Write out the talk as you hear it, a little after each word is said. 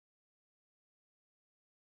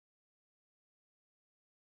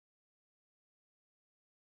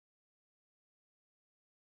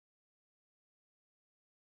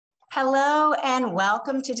Hello and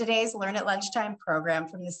welcome to today's Learn at Lunchtime program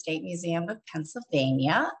from the State Museum of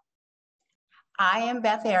Pennsylvania. I am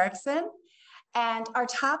Beth Erickson, and our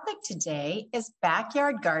topic today is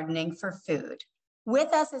backyard gardening for food.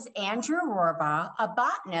 With us is Andrew Rohrbaugh, a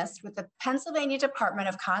botanist with the Pennsylvania Department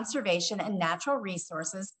of Conservation and Natural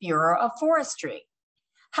Resources Bureau of Forestry.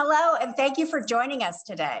 Hello, and thank you for joining us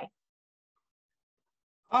today.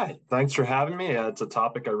 Hi, thanks for having me. It's a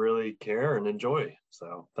topic I really care and enjoy,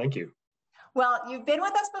 so thank you. Well, you've been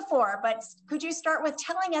with us before, but could you start with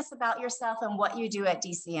telling us about yourself and what you do at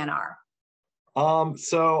DCNR?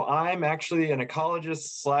 So I'm actually an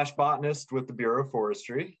ecologist slash botanist with the Bureau of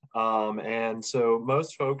Forestry. And so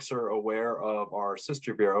most folks are aware of our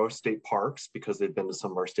sister bureau, state parks, because they've been to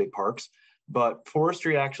some of our state parks. But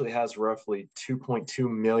forestry actually has roughly 2.2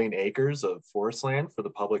 million acres of forest land for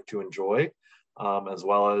the public to enjoy, as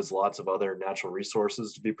well as lots of other natural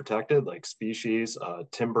resources to be protected, like species,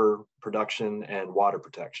 timber production, and water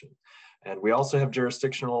protection. And we also have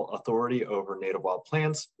jurisdictional authority over native wild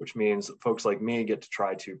plants, which means folks like me get to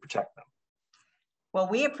try to protect them. Well,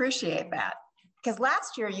 we appreciate that, because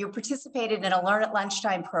last year you participated in a Learn at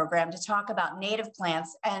Lunchtime program to talk about native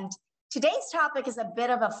plants, and today's topic is a bit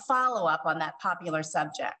of a follow-up on that popular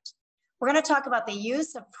subject. We're going to talk about the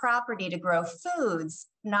use of property to grow foods,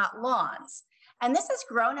 not lawns. And this has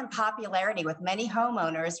grown in popularity with many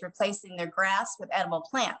homeowners replacing their grass with edible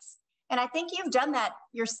plants. And I think you've done that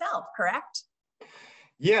yourself, correct?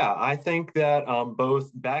 Yeah, I think that both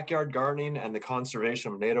backyard gardening and the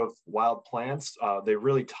conservation of native wild plants, they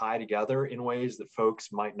really tie together in ways that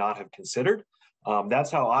folks might not have considered. That's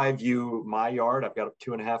how I view my yard. I've got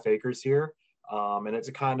 2.5 acres here. And it's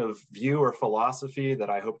a kind of view or philosophy that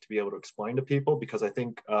I hope to be able to explain to people, because I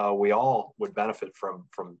think we all would benefit from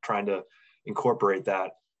trying to incorporate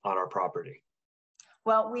that on our property.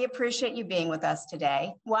 Well, we appreciate you being with us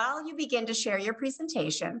today. While you begin to share your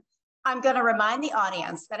presentation, I'm going to remind the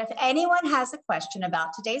audience that if anyone has a question about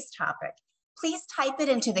today's topic, please type it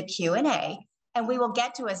into the Q&A, and we will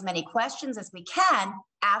get to as many questions as we can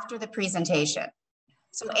after the presentation.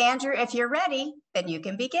 So Andrew, if you're ready, then you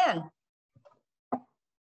can begin.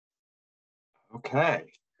 Okay.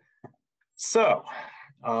 So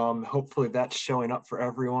hopefully that's showing up for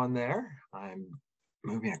everyone there. I'm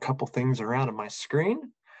moving a couple things around on my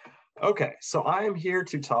screen. Okay, so I am here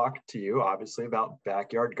to talk to you, obviously, about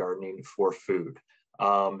backyard gardening for food.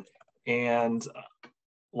 And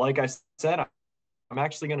like I said, I'm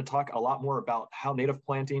actually going to talk a lot more about how native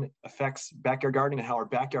planting affects backyard gardening and how our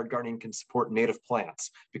backyard gardening can support native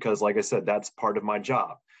plants, because like I said, that's part of my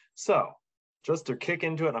job. So just to kick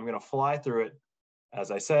into it, I'm going to fly through it. As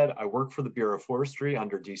I said, I work for the Bureau of Forestry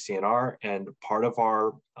under DCNR, and part of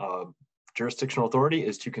our jurisdictional authority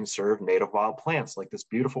is to conserve native wild plants like this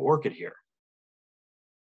beautiful orchid here.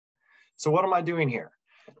 So what am I doing here?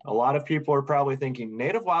 A lot of people are probably thinking,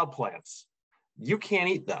 native wild plants, you can't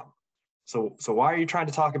eat them. So why are you trying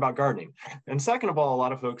to talk about gardening? And second of all, a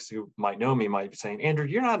lot of folks who might know me might be saying, Andrew,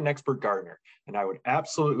 you're not an expert gardener. And I would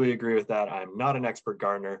absolutely agree with that. I'm not an expert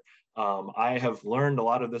gardener. I have learned a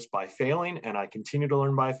lot of this by failing, and I continue to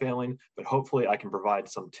learn by failing, but hopefully I can provide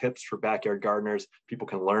some tips for backyard gardeners. People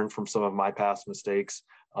can learn from some of my past mistakes.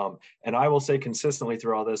 And I will say consistently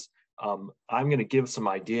through all this, I'm going to give some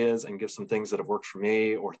ideas and give some things that have worked for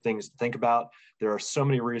me or things to think about. There are so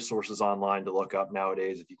many resources online to look up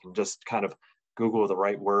nowadays. If you can just kind of Google the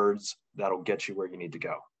right words, that'll get you where you need to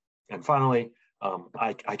go. And finally,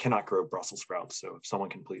 I cannot grow Brussels sprouts. So if someone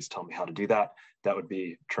can please tell me how to do that, that would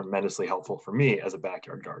be tremendously helpful for me as a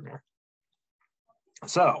backyard gardener.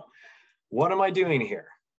 So what am I doing here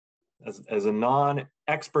as a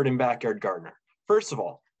non-expert in backyard gardener? First of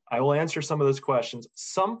all, I will answer some of those questions.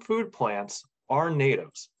 Some food plants are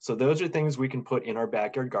natives. So those are things we can put in our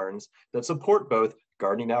backyard gardens that support both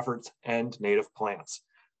gardening efforts and native plants.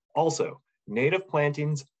 Also, native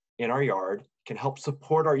plantings in our yard can help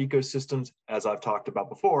support our ecosystems, as I've talked about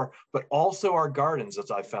before, but also our gardens,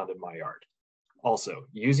 as I've found in my yard. Also,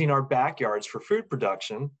 using our backyards for food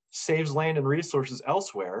production saves land and resources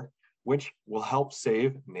elsewhere, which will help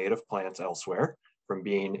save native plants elsewhere from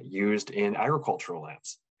being used in agricultural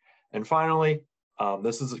lands. And finally,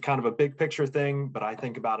 this is kind of a big picture thing, but I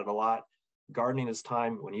think about it a lot. Gardening is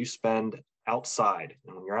time when you spend outside.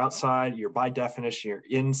 And when you're outside, you're by definition, you're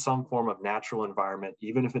in some form of natural environment,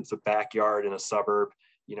 even if it's a backyard in a suburb,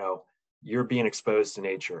 you know, you're being exposed to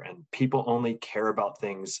nature, and people only care about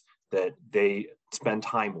things that they spend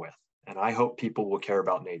time with. And I hope people will care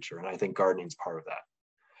about nature. And I think gardening is part of that.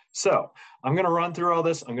 So I'm going to run through all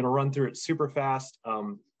this. I'm going to run through it super fast.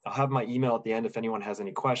 I'll have my email at the end if anyone has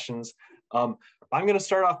any questions. I'm going to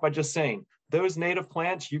start off by just saying those native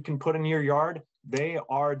plants you can put in your yard, they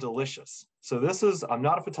are delicious. So this is, I'm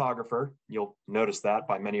not a photographer. You'll notice that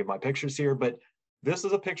by many of my pictures here, but this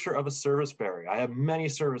is a picture of a serviceberry. I have many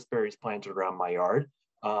serviceberries planted around my yard.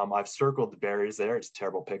 I've circled the berries there. It's a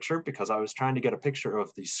terrible picture because I was trying to get a picture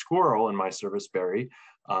of the squirrel in my serviceberry,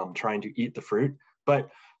 trying to eat the fruit. But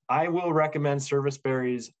I will recommend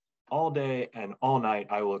serviceberries all day and all night.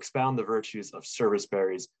 I will expound the virtues of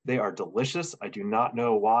serviceberries. They are delicious. I do not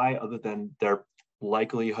know why, other than their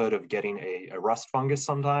likelihood of getting a rust fungus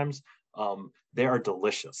sometimes. They are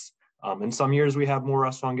delicious. In some years we have more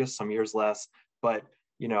rust fungus, some years less, but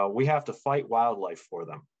you know, we have to fight wildlife for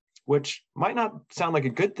them, which might not sound like a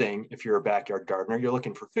good thing if you're a backyard gardener, you're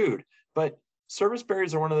looking for food, but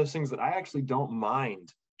serviceberries are one of those things that I actually don't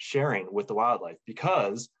mind sharing with the wildlife,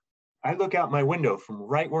 because I look out my window from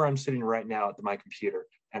right where I'm sitting right now at my computer,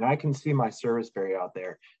 and I can see my serviceberry out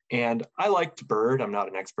there. And I like to bird. I'm not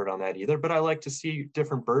an expert on that either, but I like to see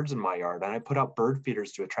different birds in my yard, and I put out bird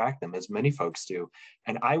feeders to attract them, as many folks do.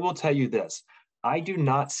 And I will tell you this, I do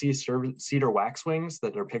not see cedar waxwings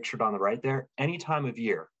that are pictured on the right there any time of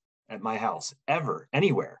year at my house, ever,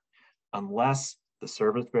 anywhere, unless the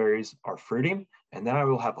serviceberries are fruiting, and then I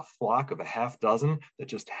will have a flock of a half dozen that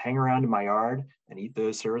just hang around in my yard and eat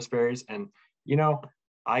those serviceberries. And, you know,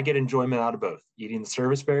 I get enjoyment out of both, eating the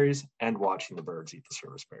serviceberries and watching the birds eat the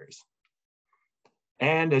serviceberries.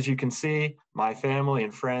 And as you can see, my family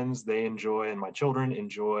and friends, they enjoy, and my children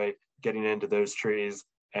enjoy getting into those trees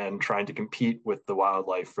and trying to compete with the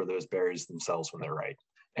wildlife for those berries themselves when they're ripe.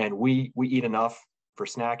 And we eat enough for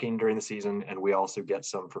snacking during the season, and we also get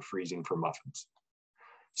some for freezing for muffins.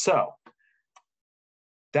 So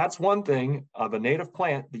that's one thing of a native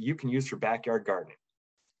plant that you can use for backyard gardening.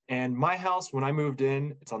 And my house, when I moved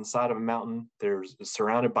in, it's on the side of a mountain. It's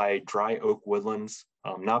surrounded by dry oak woodlands,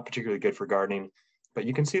 not particularly good for gardening. But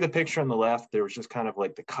you can see the picture on the left. There was just kind of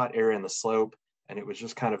like the cut area in the slope, and it was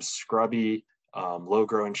just kind of scrubby,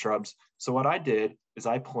 low-growing shrubs. So what I did is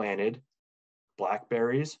I planted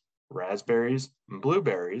blackberries, raspberries, and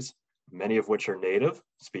blueberries, many of which are native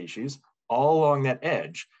species, all along that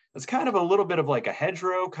edge. It's kind of a little bit of like a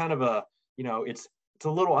hedgerow, kind of a, you know, it's a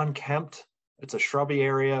little unkempt. It's a shrubby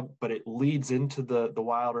area, but it leads into the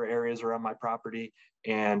wilder areas around my property.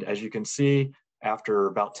 And as you can see, after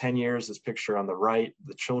about 10 years, this picture on the right,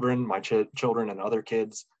 the children, my children and other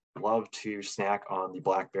kids love to snack on the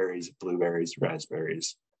blackberries, blueberries,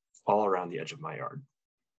 raspberries, all around the edge of my yard.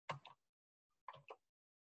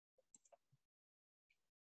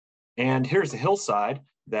 And here's a hillside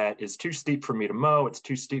that is too steep for me to mow. It's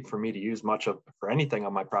too steep for me to use much of for anything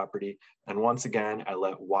on my property. And once again, I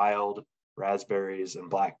let wild raspberries and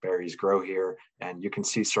blackberries grow here. And you can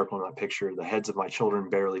see circling that picture, the heads of my children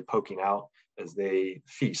barely poking out as they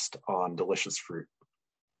feast on delicious fruit.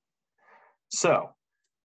 So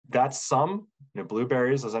that's some,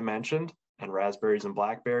 blueberries, as I mentioned, and raspberries and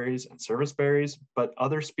blackberries and serviceberries, but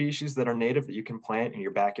other species that are native that you can plant in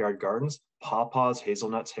your backyard gardens: pawpaws,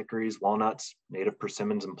 hazelnuts, hickories, walnuts, native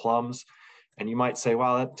persimmons and plums. And you might say,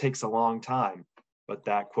 wow, that takes a long time, but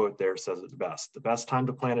that quote there says it the best. The best time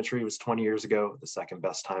to plant a tree was 20 years ago. The second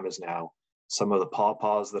best time is now. Some of the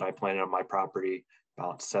pawpaws that I planted on my property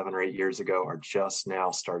about 7 or 8 years ago are just now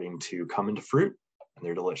starting to come into fruit, and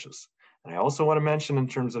they're delicious. And I also want to mention, in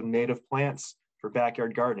terms of native plants for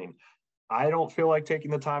backyard gardening, I don't feel like taking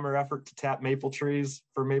the time or effort to tap maple trees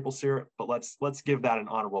for maple syrup, but let's give that an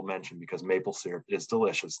honorable mention, because maple syrup is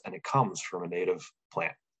delicious and it comes from a native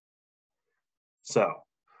plant. So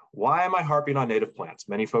why am I harping on native plants?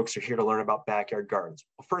 Many folks are here to learn about backyard gardens.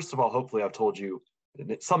 Well, first of all, hopefully I've told you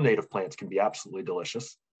that some native plants can be absolutely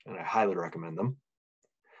delicious, and I highly recommend them.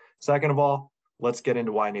 Second of all, let's get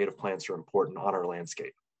into why native plants are important on our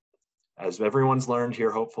landscape. As everyone's learned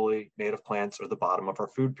here, hopefully, native plants are the bottom of our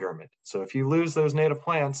food pyramid. So if you lose those native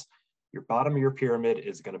plants, your bottom of your pyramid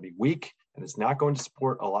is going to be weak, and it's not going to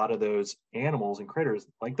support a lot of those animals and critters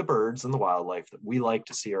like the birds and the wildlife that we like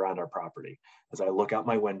to see around our property. As I look out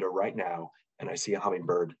my window right now and I see a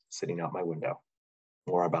hummingbird sitting out my window.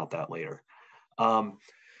 More about that later.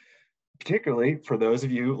 Particularly for those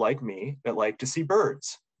of you like me that like to see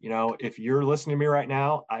birds. If you're listening to me right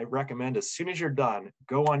now, I recommend, as soon as you're done,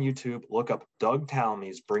 go on YouTube, look up Doug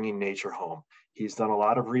Talmey's Bringing Nature Home. He's done a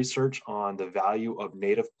lot of research on the value of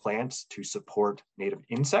native plants to support native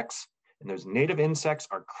insects, and those native insects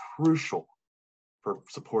are crucial for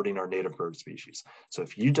supporting our native bird species. So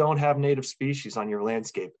if you don't have native species on your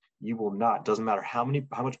landscape, you will not, doesn't matter how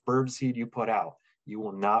much bird seed you put out, you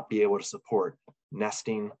will not be able to support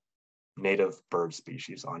nesting native bird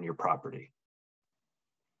species on your property.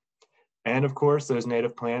 And of course, those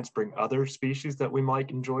native plants bring other species that we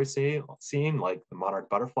might enjoy seeing, like the monarch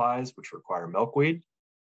butterflies, which require milkweed.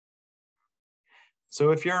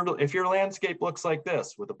 So if your landscape looks like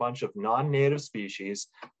this with a bunch of non-native species,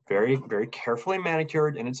 very, very carefully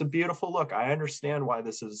manicured, and it's a beautiful look. I understand why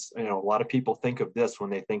this is, a lot of people think of this when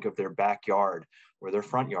they think of their backyard or their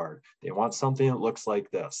front yard. They want something that looks like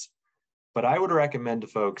this. But I would recommend to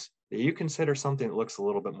folks that you consider something that looks a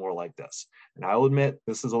little bit more like this. And I will admit,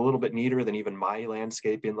 this is a little bit neater than even my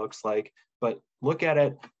landscaping looks like, but look at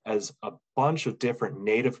it as a bunch of different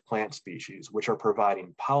native plant species, which are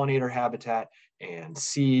providing pollinator habitat and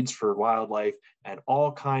seeds for wildlife and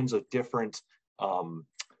all kinds of different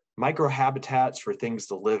microhabitats for things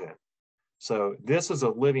to live in. So this is a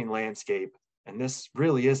living landscape, and this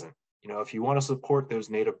really isn't. If you want to support those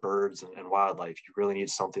native birds and wildlife, you really need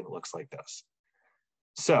something that looks like this.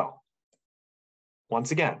 So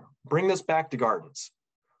once again, bring this back to gardens.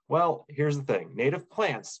 Well, here's the thing. Native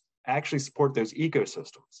plants actually support those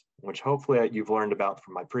ecosystems, which hopefully you've learned about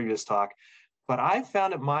from my previous talk. But I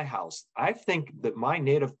found at my house, I think that my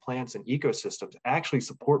native plants and ecosystems actually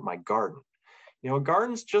support my garden. A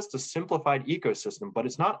garden's just a simplified ecosystem, but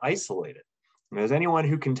it's not isolated. And there's anyone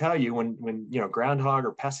who can tell you when groundhog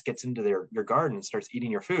or pest gets into your garden and starts eating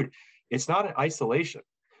your food, it's not an isolation.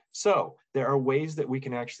 So there are ways that we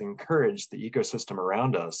can actually encourage the ecosystem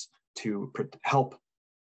around us to help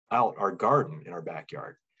out our garden in our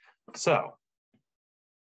backyard. So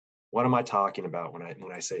what am I talking about when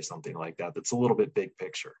I say something like that? That's a little bit big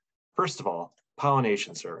picture. First of all,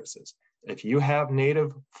 pollination services. If you have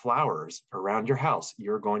native flowers around your house,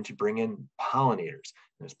 you're going to bring in pollinators.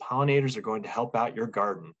 And those pollinators are going to help out your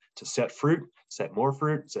garden to set fruit, set more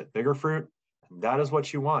fruit, set bigger fruit. And that is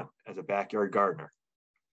what you want as a backyard gardener.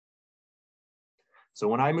 So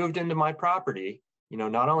when I moved into my property,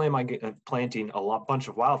 not only am I planting a bunch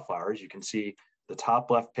of wildflowers, you can see the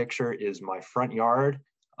top left picture is my front yard.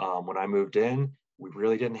 When I moved in, we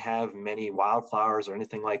really didn't have many wildflowers or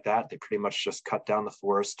anything like that. They pretty much just cut down the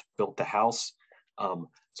forest, built the house.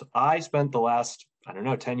 So I spent the last,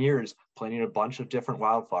 10 years planting a bunch of different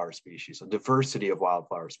wildflower species, a diversity of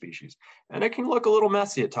wildflower species. And it can look a little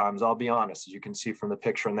messy at times, I'll be honest, as you can see from the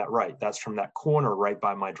picture on that right. That's from that corner right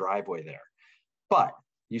by my driveway there. But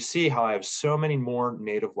you see how I have so many more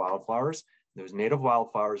native wildflowers. Those native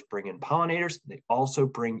wildflowers bring in pollinators. They also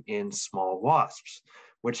bring in small wasps,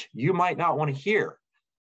 which you might not want to hear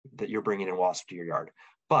that you're bringing in wasps to your yard.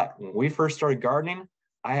 But when we first started gardening,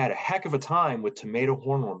 I had a heck of a time with tomato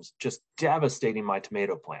hornworms just devastating my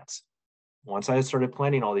tomato plants. Once I started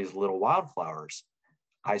planting all these little wildflowers,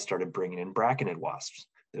 I started bringing in bracconid wasps.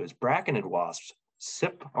 Those bracconid wasps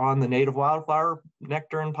sip on the native wildflower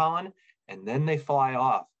nectar and pollen, and then they fly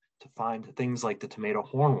off to find things like the tomato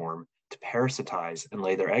hornworm to parasitize and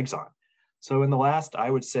lay their eggs on. So in the last, I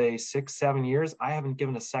would say 6-7 years, I haven't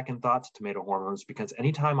given a second thought to tomato hornworms because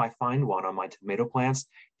anytime I find one on my tomato plants,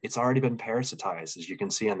 it's already been parasitized, as you can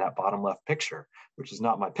see on that bottom left picture, which is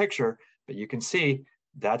not my picture, but you can see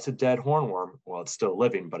that's a dead hornworm. Well, it's still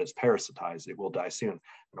living, but it's parasitized. It will die soon.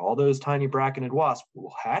 And all those tiny bracconid wasps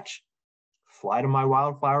will hatch, fly to my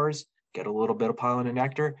wildflowers, get a little bit of pollen and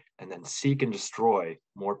nectar, and then seek and destroy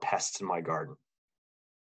more pests in my garden.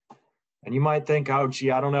 And you might think, oh,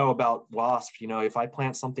 gee, I don't know about wasps. If I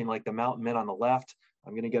plant something like the mountain mint on the left,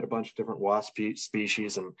 I'm going to get a bunch of different wasp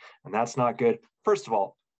species, and that's not good. First of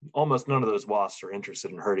all, almost none of those wasps are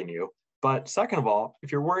interested in hurting you. But second of all,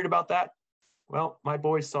 if you're worried about that, well, my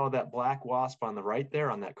boys saw that black wasp on the right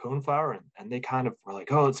there on that coneflower, and they kind of were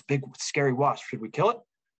like, oh, it's a big, scary wasp. Should we kill it?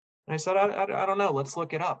 And I said, I don't know. Let's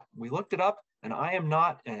look it up. We looked it up, and I am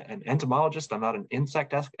not an entomologist. I'm not an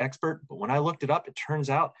insect expert. But when I looked it up, it turns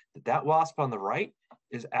out that wasp on the right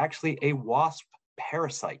is actually a wasp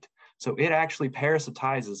parasite. So it actually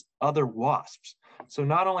parasitizes other wasps. So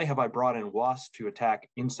not only have I brought in wasps to attack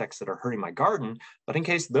insects that are hurting my garden, but in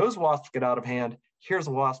case those wasps get out of hand, here's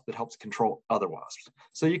a wasp that helps control other wasps.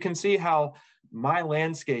 So you can see how my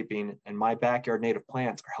landscaping and my backyard native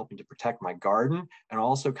plants are helping to protect my garden and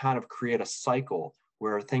also kind of create a cycle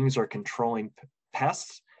where things are controlling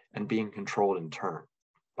pests and being controlled in turn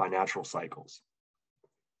by natural cycles.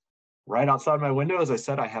 Right outside my window, as I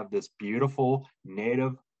said, I have this beautiful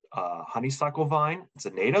native honeysuckle vine. It's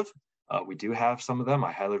a native. We do have some of them.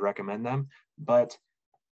 I highly recommend them, but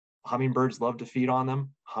hummingbirds love to feed on them.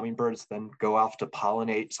 Hummingbirds then go off to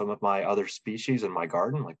pollinate some of my other species in my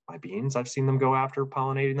garden, like my beans. I've seen them go after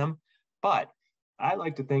pollinating them. But I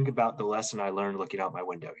like to think about the lesson I learned looking out my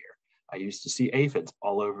window here. I used to see aphids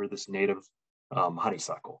all over this native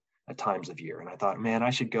honeysuckle at times of year. And I thought, man, I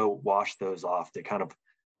should go wash those off. They kind of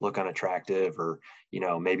look unattractive, or,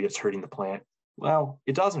 maybe it's hurting the plant. Well,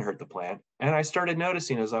 it doesn't hurt the plant. And I started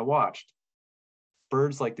noticing as I watched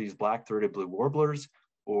birds like these black-throated blue warblers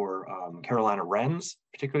or Carolina wrens,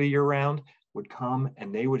 particularly year-round, would come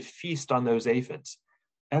and they would feast on those aphids.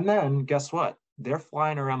 And then guess what? They're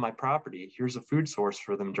flying around my property. Here's a food source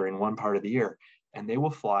for them during one part of the year, and they will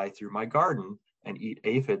fly through my garden and eat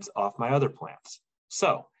aphids off my other plants.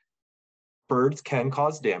 So birds can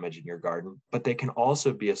cause damage in your garden, but they can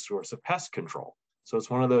also be a source of pest control. So it's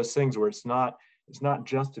one of those things where it's not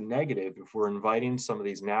just a negative. If we're inviting some of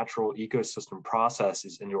these natural ecosystem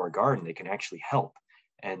processes into our garden, they can actually help.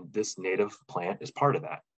 And this native plant is part of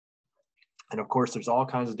that. And of course, there's all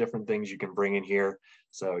kinds of different things you can bring in here.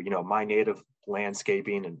 So, my native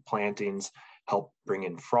landscaping and plantings help bring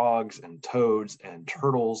in frogs and toads and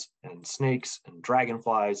turtles and snakes and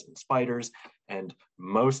dragonflies and spiders. And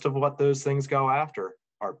most of what those things go after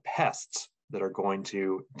are pests that are going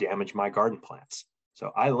to damage my garden plants.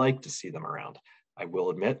 So I like to see them around. I will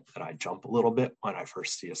admit that I jump a little bit when I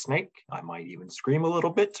first see a snake. I might even scream a little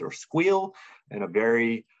bit or squeal in a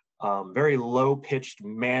very low-pitched,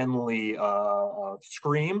 manly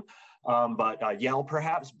scream, but yell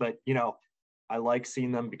perhaps. But, I like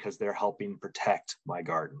seeing them because they're helping protect my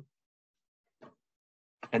garden.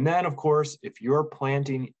 And then, of course, if you're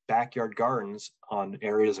planting backyard gardens on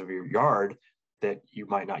areas of your yard that you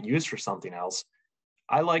might not use for something else,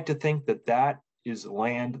 I like to think that that is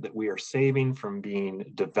land that we are saving from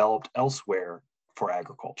being developed elsewhere for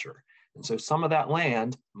agriculture. And so some of that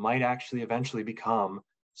land might actually eventually become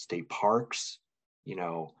state parks,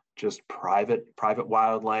 just private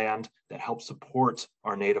wild land that helps support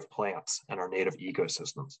our native plants and our native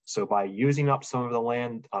ecosystems. So by using up some of the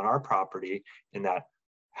land on our property in that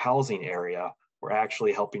housing area, we're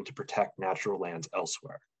actually helping to protect natural lands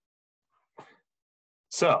elsewhere.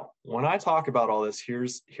 So when I talk about all this,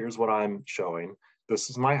 here's what I'm showing. This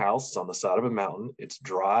is my house. It's on the side of a mountain. It's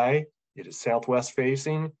dry. It is southwest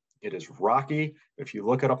facing. It is rocky. If you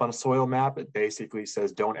look it up on a soil map, it basically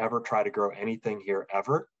says don't ever try to grow anything here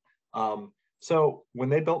ever. So when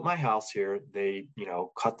they built my house here, they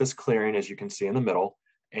cut this clearing, as you can see in the middle,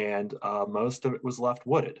 and most of it was left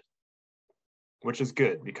wooded, which is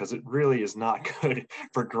good because it really is not good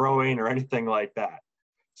for growing or anything like that.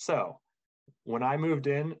 So when I moved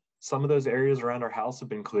in, some of those areas around our house have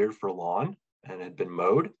been cleared for lawn and had been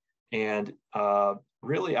mowed. And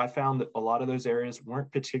really, I found that a lot of those areas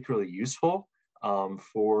weren't particularly useful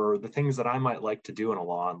for the things that I might like to do in a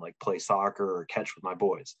lawn, like play soccer or catch with my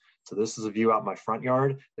boys. So this is a view out my front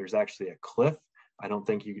yard. There's actually a cliff. I don't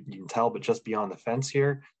think you can tell, but just beyond the fence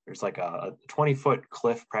here, there's like a 20-foot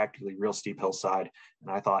cliff, practically real steep hillside.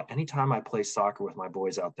 And I thought anytime I play soccer with my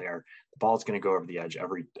boys out there, the ball's going to go over the edge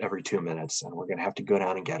every 2 minutes, and we're going to have to go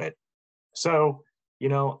down and get it. So,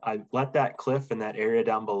 I let that cliff and that area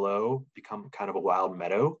down below become kind of a wild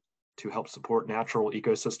meadow to help support natural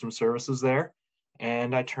ecosystem services there.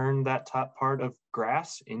 And I turned that top part of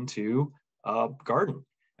grass into a garden.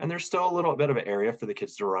 And there's still a little bit of an area for the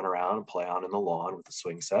kids to run around and play on in the lawn with the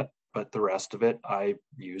swing set, but the rest of it I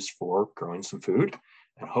use for growing some food.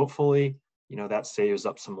 And hopefully, that saves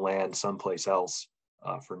up some land someplace else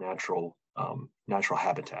for natural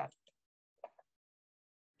habitat.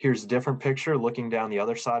 Here's a different picture looking down the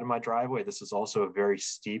other side of my driveway. This is also a very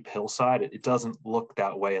steep hillside. It doesn't look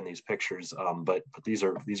that way in these pictures, but these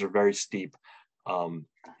are very steep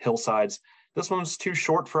hillsides. This one's too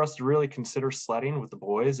short for us to really consider sledding with the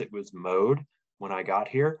boys. It was mowed when I got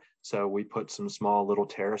here. So we put some small little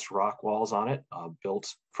terrace rock walls on it,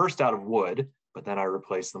 built first out of wood, but then I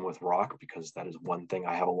replaced them with rock because that is one thing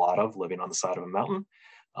I have a lot of living on the side of a mountain,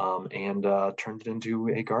 and turned it into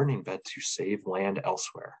a gardening bed to save land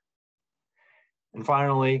elsewhere. And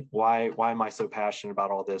finally, why am I so passionate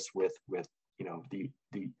about all this with the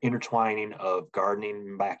intertwining of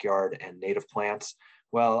gardening, backyard, and native plants?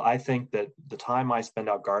 Well, I think that the time I spend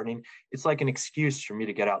out gardening, it's like an excuse for me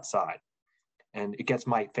to get outside. And it gets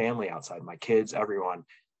my family outside, my kids, everyone,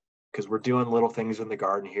 because we're doing little things in the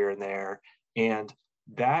garden here and there. And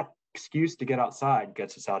that excuse to get outside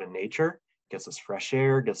gets us out in nature, gets us fresh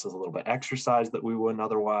air, gets us a little bit of exercise that we wouldn't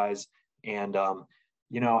otherwise. And,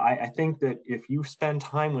 I think that if you spend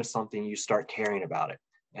time with something, you start caring about it.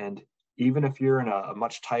 And even if you're in a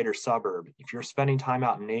much tighter suburb, if you're spending time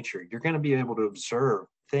out in nature, you're going to be able to observe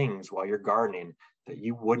things while you're gardening that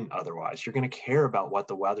you wouldn't otherwise. You're going to care about what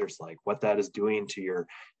the weather's like, what that is doing to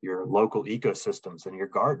your local ecosystems in your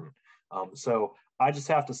garden. So I just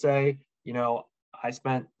have to say, I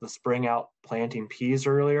spent the spring out planting peas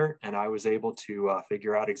earlier, and I was able to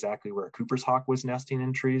figure out exactly where a Cooper's hawk was nesting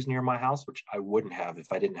in trees near my house, which I wouldn't have if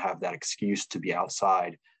I didn't have that excuse to be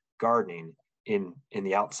outside gardening in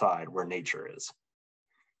the outside where nature is.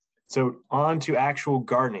 So on to actual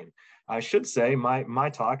gardening. I should say my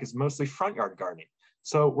talk is mostly front yard gardening.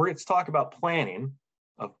 So we're going to talk about planning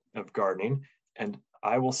of gardening. And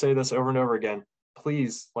I will say this over and over again,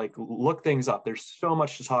 please look things up. There's so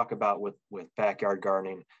much to talk about with backyard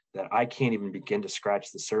gardening that I can't even begin to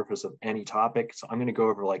scratch the surface of any topic. So I'm going to go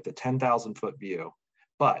over like the 10,000 foot view.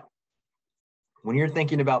 But when you're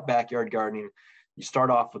thinking about backyard gardening, you start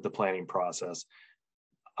off with the planning process.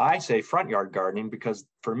 I say front yard gardening because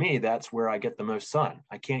for me, that's where I get the most sun.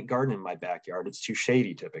 I can't garden in my backyard. It's too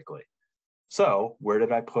shady typically. So where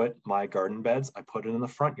did I put my garden beds? I put it in the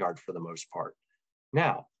front yard for the most part.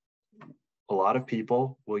 Now, a lot of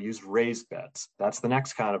people will use raised beds. That's the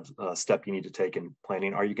next kind of step you need to take in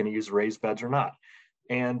planning. Are you going to use raised beds or not?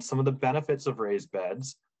 And some of the benefits of raised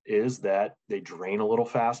beds is that they drain a little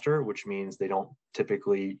faster, which means they don't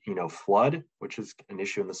typically, flood, which is an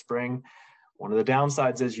issue in the spring. One of the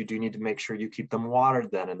downsides is you do need to make sure you keep them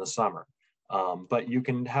watered then in the summer. But you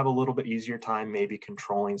can have a little bit easier time maybe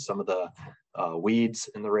controlling some of the weeds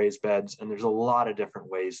in the raised beds. And there's a lot of different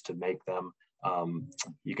ways to make them.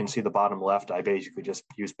 You can see the bottom left, I basically just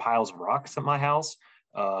use piles of rocks at my house.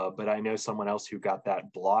 But I know someone else who got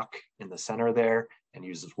that block in the center there and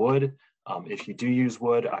uses wood. If you do use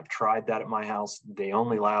wood, I've tried that at my house. They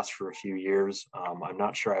only last for a few years. I'm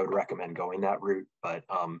not sure I would recommend going that route, but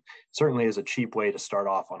certainly is a cheap way to start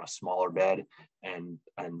off on a smaller bed and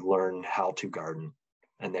learn how to garden.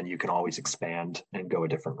 And then you can always expand and go a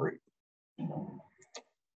different route.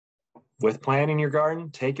 With planting your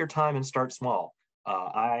garden, take your time and start small.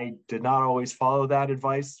 I did not always follow that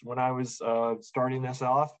advice when I was starting this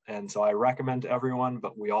off. And so I recommend to everyone,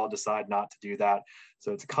 but we all decide not to do that.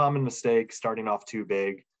 So it's a common mistake, starting off too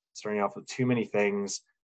big, starting off with too many things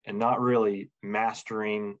and not really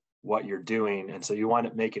mastering what you're doing. And so you wind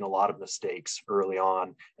up making a lot of mistakes early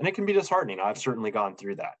on, and it can be disheartening. I've certainly gone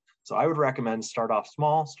through that. So I would recommend start off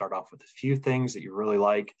small, start off with a few things that you really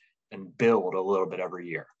like and build a little bit every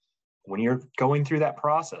year. When you're going through that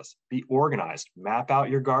process, be organized, map out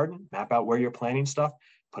your garden, map out where you're planting stuff,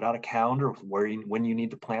 put out a calendar when you need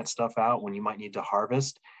to plant stuff out, when you might need to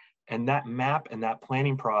harvest. And that map and that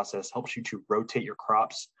planning process helps you to rotate your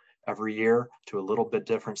crops every year to a little bit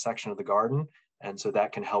different section of the garden. And so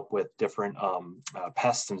that can help with different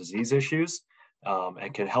pests and disease issues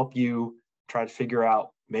and can help you try to figure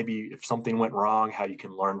out maybe if something went wrong, how you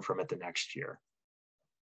can learn from it the next year.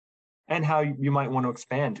 And how you might want to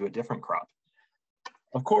expand to a different crop.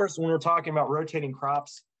 Of course, when we're talking about rotating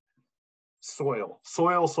crops, soil.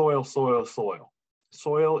 Soil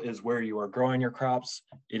is where you are growing your crops.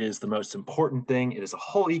 It is the most important thing. It is a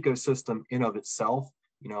whole ecosystem in of itself.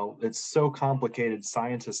 It's so complicated.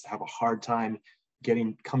 Scientists have a hard time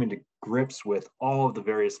coming to grips with all of the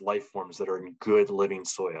various life forms that are in good living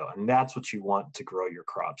soil. And that's what you want to grow your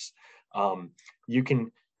crops. You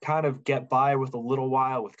can kind of get by with a little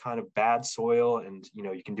while with kind of bad soil, and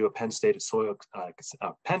you can do a Penn State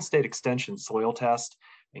Extension soil test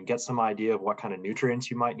and get some idea of what kind of nutrients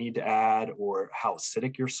you might need to add or how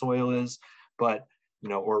acidic your soil is, but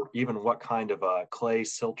or even what kind of a clay,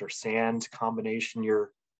 silt, or sand combination your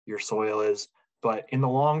soil is. But in the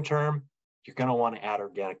long term, you're going to want to add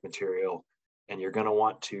organic material, and you're going to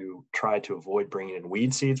want to try to avoid bringing in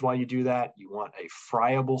weed seeds while you do that. You want a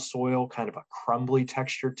friable soil, kind of a crumbly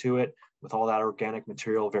texture to it with all that organic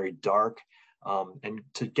material, very dark. And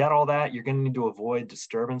to get all that, you're going to need to avoid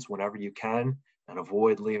disturbance whenever you can and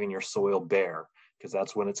avoid leaving your soil bare, because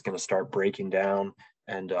that's when it's going to start breaking down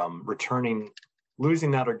and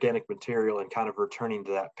losing that organic material and kind of returning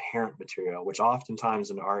to that parent material, which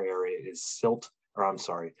oftentimes in our area is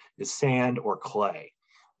sand or clay,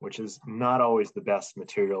 which is not always the best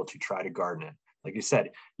material to try to garden in. Like you said,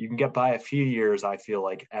 you can get by a few years, I feel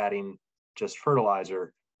like, adding just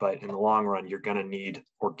fertilizer, but in the long run, you're going to need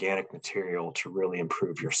organic material to really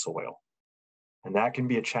improve your soil. And that can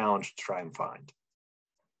be a challenge to try and find.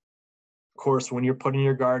 Of course, when you're putting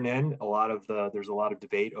your garden in, there's a lot of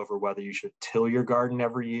debate over whether you should till your garden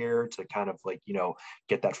every year to kind of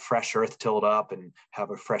get that fresh earth tilled up and have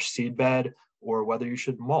a fresh seed bed, or whether you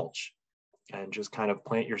should mulch and just kind of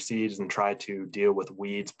plant your seeds and try to deal with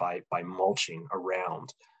weeds by mulching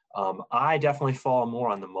around. I definitely fall more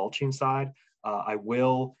on the mulching side. I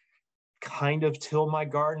will kind of till my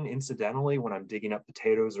garden incidentally when I'm digging up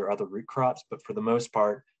potatoes or other root crops, but for the most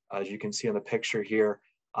part, as you can see on the picture here,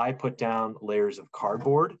 I put down layers of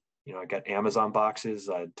cardboard I got Amazon boxes.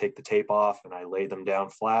 I take the tape off and I lay them down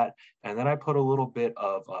flat. And then I put a little bit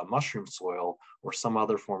of mushroom soil or some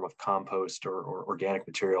other form of compost or organic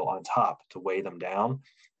material on top to weigh them down.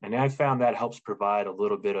 And I found that helps provide a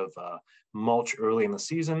little bit of mulch early in the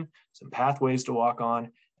season, some pathways to walk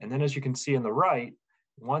on. And then as you can see on the right,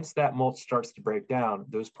 once that mulch starts to break down,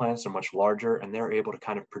 those plants are much larger and they're able to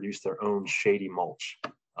kind of produce their own shady mulch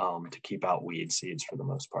to keep out weed seeds for the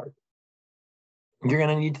most part. You're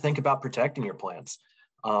going to need to think about protecting your plants.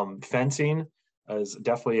 Fencing is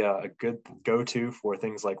definitely a good go-to for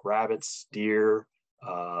things like rabbits, deer,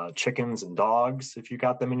 chickens, and dogs, if you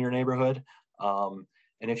got them in your neighborhood.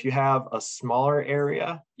 And if you have a smaller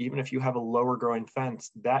area, even if you have a lower growing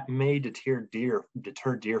fence, that may deter deer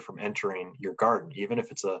from entering your garden. Even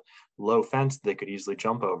if it's a low fence they could easily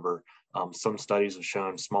jump over, some studies have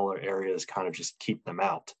shown smaller areas kind of just keep them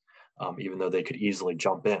out, even though they could easily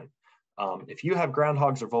jump in. If you have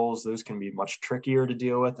groundhogs or voles, those can be much trickier to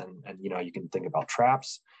deal with, and you can think about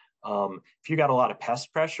traps. If you got a lot of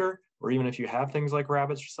pest pressure, or even if you have things like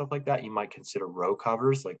rabbits or stuff like that, you might consider row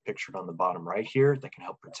covers, like pictured on the bottom right here, that can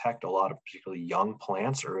help protect a lot of particularly young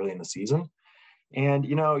plants early in the season. And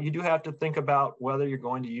you do have to think about whether you're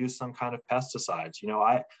going to use some kind of pesticides.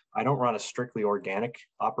 I don't run a strictly organic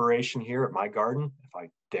operation here at my garden, if I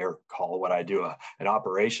dare call what I do an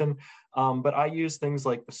operation. But I use things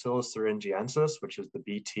like Bacillus thuringiensis, which is the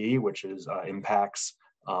BT, which impacts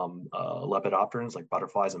lepidopterans like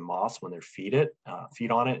butterflies and moths. When they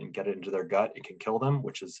feed on it and get it into their gut, it can kill them,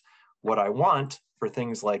 which is what I want for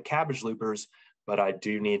things like cabbage loopers. But I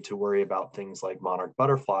do need to worry about things like monarch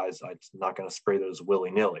butterflies. I'm not going to spray those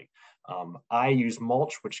willy-nilly. I use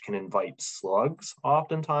mulch, which can invite slugs.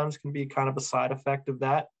 Oftentimes can be kind of a side effect of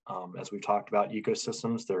that. As we've talked about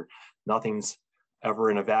ecosystems, nothing's ever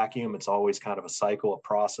in a vacuum. It's always kind of a cycle, a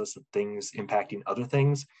process of things impacting other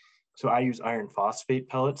things. So I use iron phosphate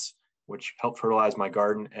pellets, which help fertilize my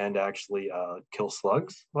garden and actually kill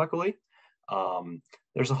slugs, luckily.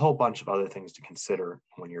 There's a whole bunch of other things to consider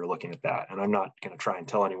when you're looking at that. And I'm not going to try and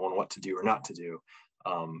tell anyone what to do or not to do.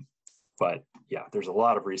 But yeah, there's a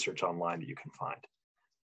lot of research online that you can find.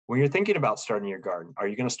 When you're thinking about starting your garden, are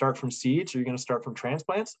you going to start from seeds? Or are you going to start from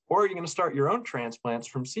transplants? Or are you going to start your own transplants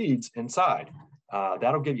from seeds inside?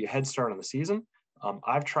 That'll give you a head start on the season.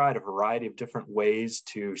 I've tried a variety of different ways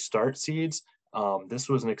to start seeds. This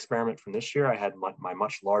was an experiment from this year. I had my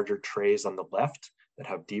much larger trays on the left that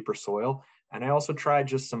have deeper soil. And I also tried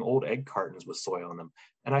just some old egg cartons with soil in them.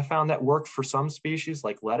 And I found that worked for some species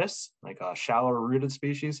like lettuce, like shallower rooted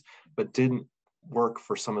species, but didn't work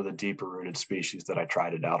for some of the deeper rooted species that I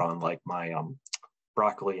tried it out on, like my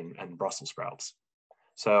broccoli and Brussels sprouts.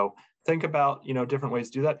 So think about, different ways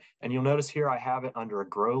to do that. And you'll notice here I have it under a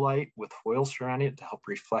grow light with foil surrounding it to help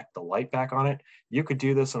reflect the light back on it. You could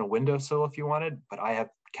do this on a windowsill if you wanted, but I have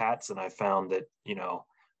cats and I found that,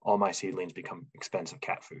 all my seedlings become expensive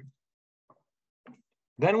cat food.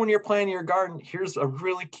 Then when you're planting your garden, here's a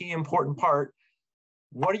really key important part.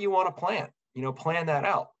 What do you want to plant? Plan that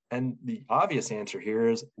out. And the obvious answer here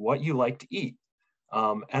is what you like to eat.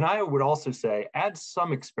 And I would also say add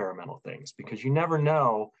some experimental things, because you never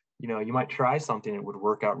know, you might try something that would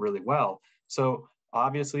work out really well. So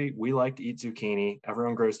obviously we like to eat zucchini.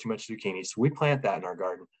 Everyone grows too much zucchini, so we plant that in our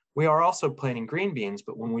garden. We are also planting green beans,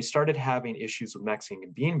 but when we started having issues with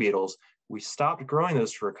Mexican bean beetles, we stopped growing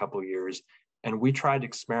those for a couple of years. And we tried to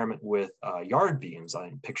experiment with yard beans,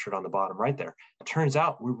 I pictured on the bottom right there. It turns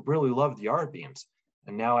out we really loved the yard beans.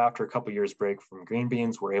 And now after a couple of years break from green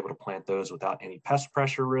beans, we're able to plant those without any pest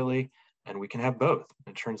pressure really, and we can have both.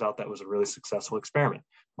 And it turns out that was a really successful experiment.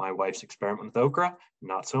 My wife's experiment with okra,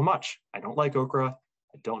 not so much. I don't like okra.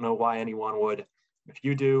 I don't know why anyone would. If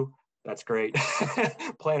you do, that's great.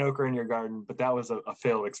 Plant okra in your garden, but that was a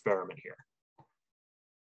failed experiment here.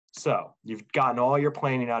 So you've gotten all your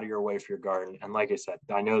planning out of your way for your garden. And like I said,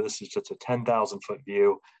 I know this is just a 10,000 foot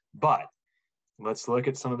view, but let's look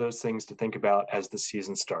at some of those things to think about as the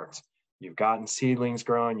season starts. You've gotten seedlings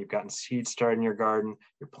growing, you've gotten seeds started in your garden,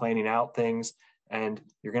 you're planning out things, and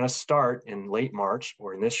you're going to start in late March,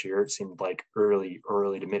 or in this year, it seemed like early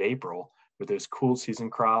to mid-April, with those cool season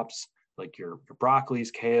crops like your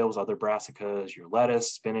broccolis, kales, other brassicas, your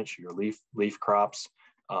lettuce, spinach, your leaf crops,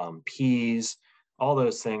 peas, all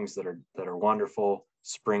those things that are wonderful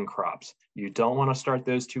spring crops. You don't want to start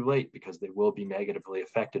those too late because they will be negatively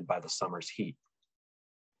affected by the summer's heat.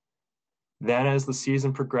 Then as the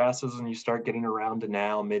season progresses and you start getting around to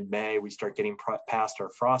now, mid-May, we start getting past our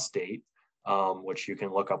frost date, which you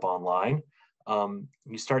can look up online.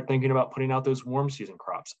 You start thinking about putting out those warm season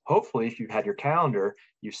crops. Hopefully, if you've had your calendar,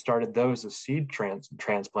 you started those as seed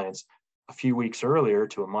transplants a few weeks earlier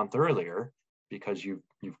to a month earlier because you've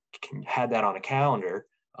had that on a calendar,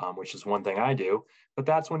 which is one thing I do. But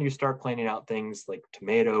that's when you start planning out things like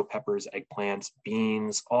tomato, peppers, eggplants,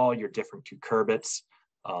 beans, all your different cucurbits.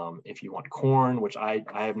 If you want corn, which I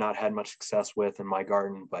have not had much success with in my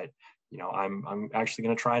garden, but I'm actually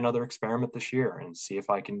going to try another experiment this year and see if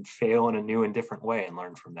I can fail in a new and different way and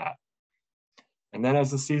learn from that. And then as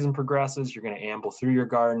the season progresses, you're going to amble through your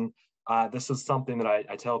garden. This is something that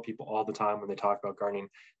I tell people all the time when they talk about gardening.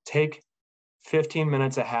 Take 15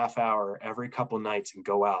 minutes, a half hour every couple of nights and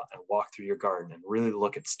go out and walk through your garden and really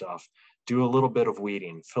look at stuff. Do a little bit of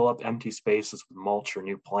weeding, fill up empty spaces with mulch or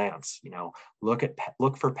new plants.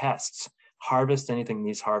 Look for pests, harvest anything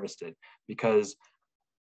needs harvested, because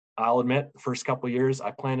I'll admit the first couple of years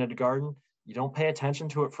I planted a garden, you don't pay attention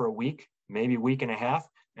to it for a week, maybe a week and a half,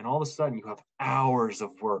 and all of a sudden you have hours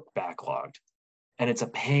of work backlogged. And it's a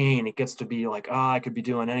pain. It gets to be like, oh, I could be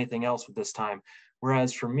doing anything else with this time.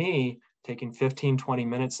 Whereas for me, taking 15, 20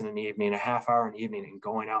 minutes in an evening, a half hour in the evening, and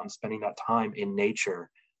going out and spending that time in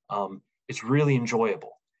nature, it's really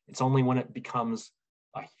enjoyable. It's only when it becomes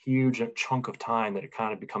a huge chunk of time that it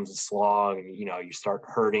kind of becomes a slog, and you start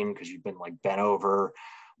hurting because you've been like bent over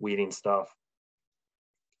weeding stuff.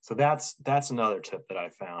 So that's another tip that I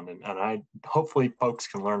found, and I hopefully folks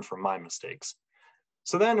can learn from my mistakes.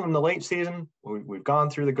 So then in the late season, we've gone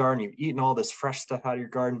through the garden, you've eaten all this fresh stuff out of your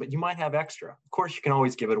garden, but you might have extra. Of course, you can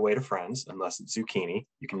always give it away to friends, unless it's zucchini.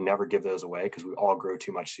 You can never give those away because we all grow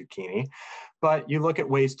too much zucchini. But you look at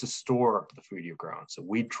ways to store the food you've grown. So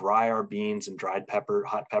we dry our beans and dried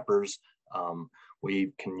hot peppers.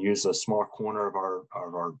 We can use a small corner of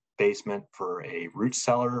our basement for a root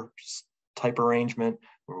cellar type arrangement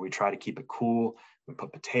where we try to keep it cool. We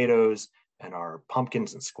put potatoes and our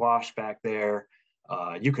pumpkins and squash back there.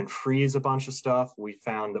 You can freeze a bunch of stuff. We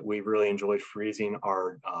found that we really enjoyed freezing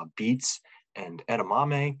our beets and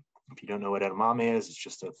edamame. If you don't know what edamame is, it's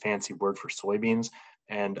just a fancy word for soybeans.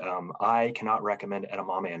 And I cannot recommend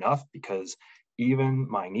edamame enough, because even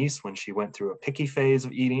my niece, when she went through a picky phase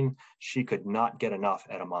of eating, she could not get enough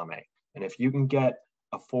edamame. And if you can get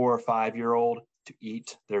a 4 or 5 year old to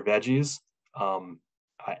eat their veggies,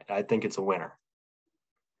 I think it's a winner.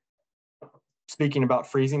 Speaking about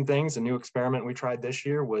freezing things, a new experiment we tried this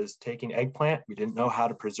year was taking eggplant. We didn't know how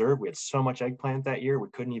to preserve. We had so much eggplant that year, we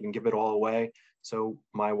couldn't even give it all away. So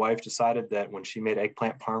my wife decided that when she made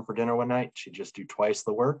eggplant parm for dinner one night, she'd just do twice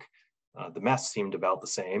the work. The mess seemed about the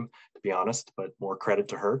same, to be honest, but more credit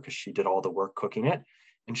to her because she did all the work cooking it.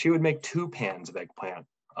 And she would make 2 pans of eggplant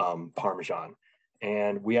Parmesan.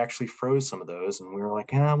 And we actually froze some of those, and we were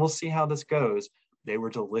like, we'll see how this goes. They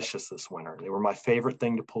were delicious this winter. They were my favorite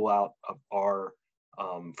thing to pull out of our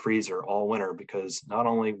freezer all winter, because not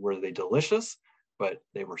only were they delicious, but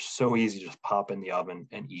they were so easy to just pop in the oven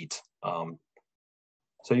and eat.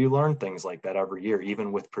 So you learn things like that every year,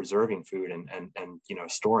 even with preserving food and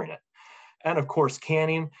storing it. And of course,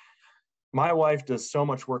 canning. My wife does so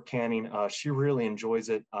much work canning. She really enjoys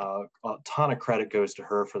it. A ton of credit goes to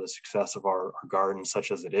her for the success of our garden,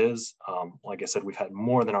 such as it is. Like I said, we've had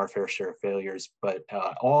more than our fair share of failures, but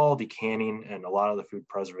all the canning and a lot of the food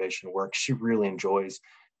preservation work she really enjoys.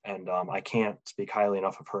 And I can't speak highly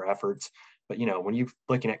enough of her efforts. But when you're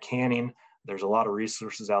looking at canning, there's a lot of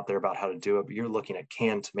resources out there about how to do it, but you're looking at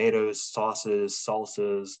canned tomatoes, sauces,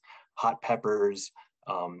 salsas, hot peppers,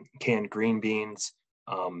 canned green beans.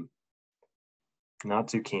 Not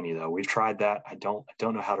zucchini though. We've tried that. I don't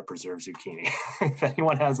know how to preserve zucchini. If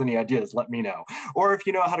anyone has any ideas, let me know. Or if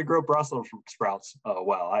you know how to grow Brussels sprouts,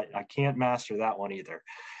 well, I can't master that one either.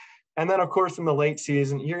 And then of course in the late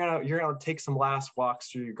season, you're gonna take some last walks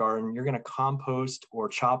through your garden. You're gonna compost or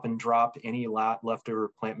chop and drop any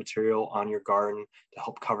leftover plant material on your garden to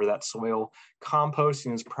help cover that soil.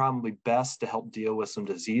 Composting is probably best to help deal with some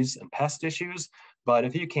disease and pest issues. But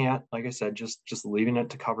if you can't, like I said, just leaving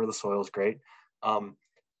it to cover the soil is great.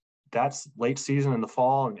 That's late season in the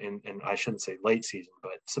fall, and I shouldn't say late season,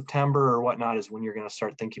 but September or whatnot is when you're going to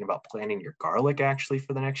start thinking about planting your garlic actually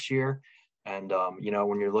for the next year. And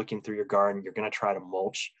when you're looking through your garden, you're going to try to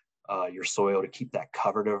mulch your soil to keep that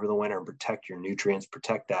covered over the winter and protect your nutrients,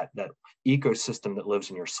 protect that ecosystem that lives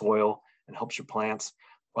in your soil and helps your plants.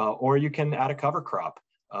 Or you can add a cover crop.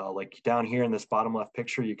 Like down here in this bottom left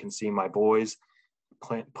picture, you can see my boys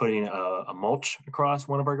putting a mulch across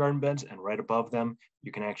one of our garden beds, and right above them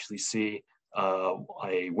you can actually see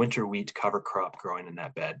a winter wheat cover crop growing in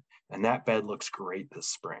that bed, and that bed looks great this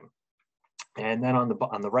spring. And then on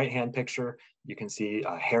the right hand picture you can see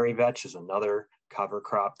hairy vetch is another cover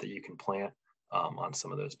crop that you can plant on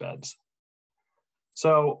some of those beds.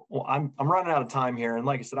 So I'm running out of time here. And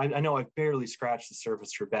like I said, I know I've barely scratched the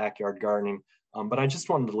surface for backyard gardening, but I just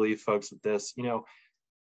wanted to leave folks with this.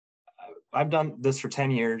 I've done this for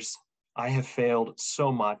 10 years. I have failed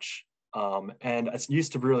so much. And it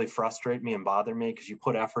used to really frustrate me and bother me because you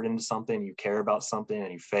put effort into something, you care about something,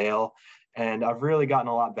 and you fail. And I've really gotten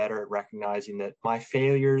a lot better at recognizing that my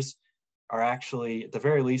failures are actually, at the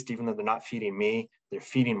very least, even though they're not feeding me, they're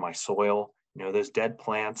feeding my soil. Those dead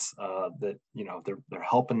plants that, they're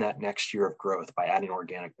helping that next year of growth by adding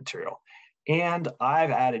organic material. And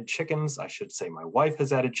I've added chickens. I should say my wife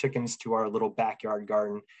has added chickens to our little backyard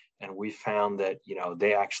garden. And we found that,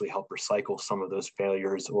 they actually help recycle some of those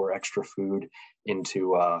failures or extra food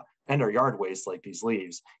into, and our yard waste like these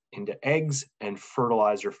leaves, into eggs and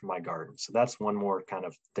fertilizer for my garden. So that's one more kind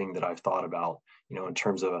of thing that I've thought about, in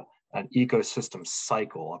terms of an ecosystem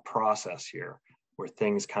cycle, a process here where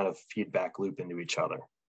things kind of feedback loop into each other.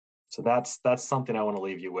 So that's something I want to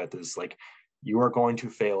leave you with, is like, you are going to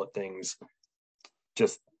fail at things.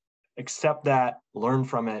 Just accept that, learn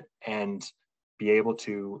from it, and be able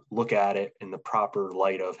to look at it in the proper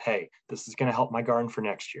light of, hey, this is going to help my garden for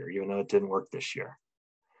next year, even though it didn't work this year.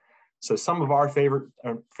 So some of our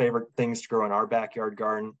favorite things to grow in our backyard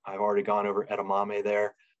garden, I've already gone over edamame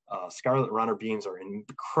there. Scarlet runner beans are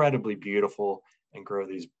incredibly beautiful and grow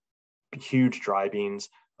these huge dry beans.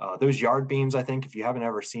 Those yard beans, I think, if you haven't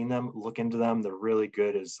ever seen them, look into them. They're really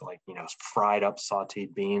good as fried up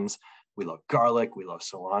sauteed beans. We love garlic. We love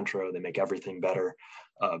cilantro. They make everything better.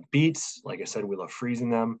 Beets, like I said, we love freezing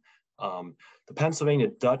them. The Pennsylvania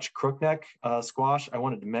Dutch crookneck squash, I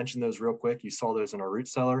wanted to mention those real quick. You saw those in our root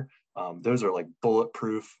cellar. Those are like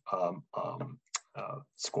bulletproof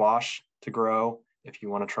squash to grow if you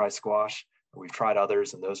want to try squash. We've tried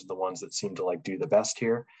others, and those are the ones that seem to do the best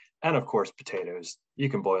here. And of course, potatoes. You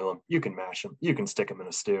can boil them, you can mash them, you can stick them in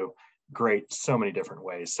a stew. Great, so many different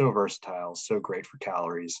ways, so versatile, so great for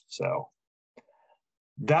calories. So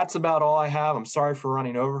that's about all I have. I'm sorry for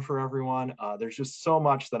running over for everyone. There's just so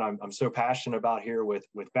much that I'm so passionate about here with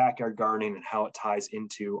backyard gardening and how it ties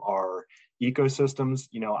into our ecosystems.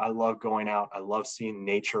 I love going out. I love seeing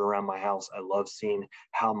nature around my house. I love seeing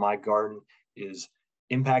how my garden is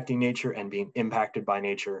impacting nature and being impacted by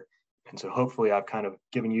nature. And so hopefully I've kind of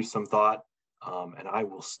given you some thought, and I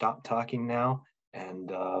will stop talking now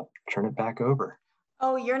and turn it back over.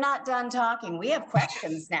 Oh, you're not done talking. We have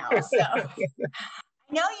questions now. So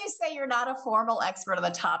I know you say you're not a formal expert on the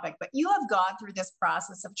topic, but you have gone through this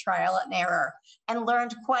process of trial and error and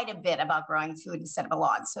learned quite a bit about growing food instead of a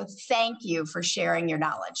lawn. So thank you for sharing your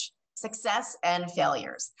knowledge, success and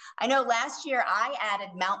failures. I know last year I added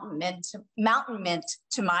mountain mint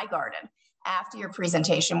to my garden after your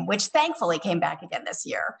presentation, which thankfully came back again this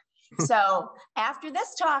year. So after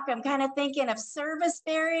this talk, I'm kind of thinking of service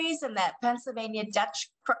berries and that Pennsylvania Dutch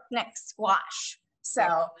crookneck squash.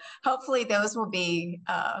 So hopefully those will be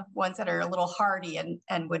ones that are a little hardy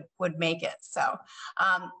and would make it. So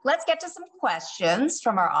let's get to some questions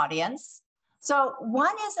from our audience. So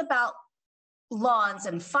one is about lawns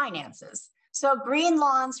and finances. So green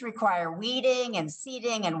lawns require weeding and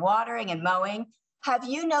seeding and watering and mowing. Have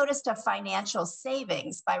you noticed a financial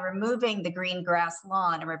savings by removing the green grass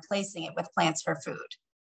lawn and replacing it with plants for food?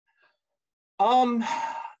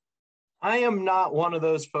 I am not one of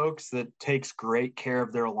those folks that takes great care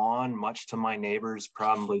of their lawn, much to my neighbor's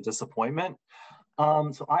probably disappointment.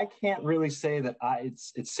 So I can't really say that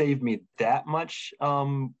it saved me that much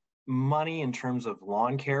money in terms of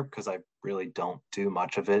lawn care, because I really don't do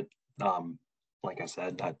much of it. Like I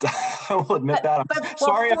said, I will admit that. I'm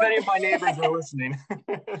sorry if any of my neighbors are listening.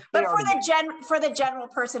 But for the general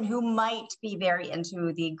person who might be very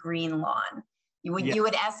into the green lawn, you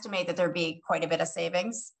would estimate that there'd be quite a bit of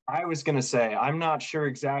savings? I was going to say, I'm not sure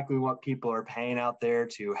exactly what people are paying out there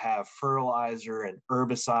to have fertilizer and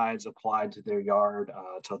herbicides applied to their yard,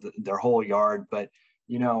 their whole yard. But,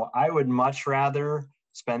 I would much rather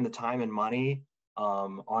spend the time and money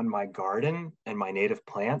on my garden and my native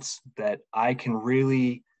plants that I can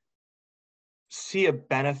really see a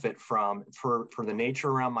benefit from for the nature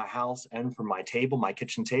around my house and for my table, my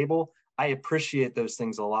kitchen table. I appreciate those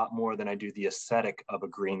things a lot more than I do the aesthetic of a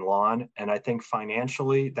green lawn. And I think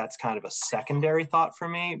financially, that's kind of a secondary thought for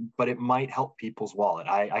me, but it might help people's wallet.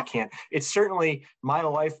 I can't, it's certainly, my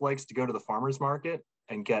wife likes to go to the farmer's market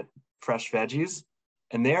and get fresh veggies,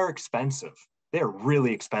 and they're expensive. They're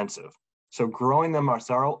really expensive. So growing them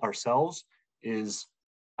ourselves is,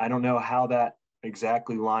 I don't know how that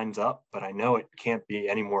exactly lines up, but I know it can't be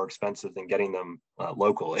any more expensive than getting them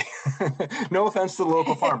locally. No offense to the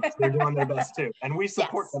local farmers, they're doing their best too. And we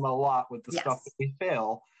support them a lot with the stuff that we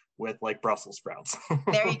fail with, like Brussels sprouts.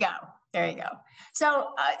 There you go. There you go. So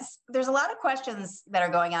there's a lot of questions that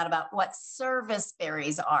are going out about what service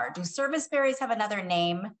berries are. Do service berries have another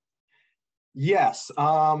name? Yes,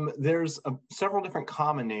 there's several different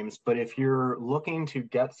common names, but if you're looking to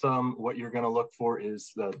get some, what you're going to look for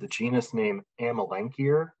is the genus name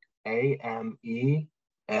Amelanchier, Amelanchier.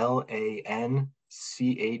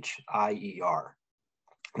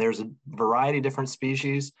 There's a variety of different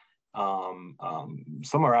species.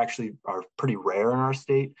 Some are pretty rare in our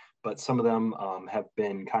state, but some of them have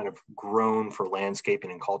been kind of grown for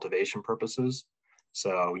landscaping and cultivation purposes.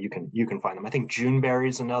 So you can find them. I think Juneberry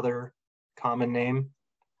is another common name.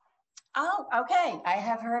 Oh, okay. I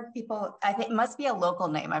have heard people, I think it must be a local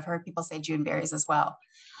name. I've heard people say Juneberries as well.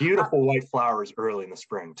 Beautiful white flowers early in the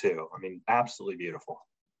spring too. I mean, absolutely beautiful.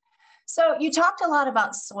 So you talked a lot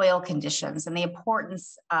about soil conditions and the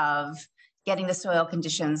importance of getting the soil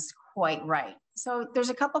conditions quite right. So there's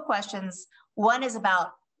a couple questions. One is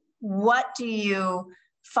about what do you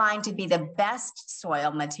find to be the best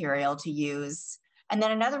soil material to use? And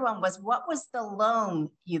then another one was, what was the loam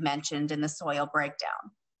you mentioned in the soil breakdown?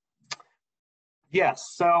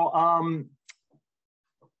 Yes, so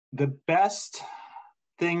the best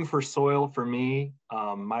thing for soil for me,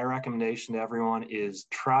 my recommendation to everyone is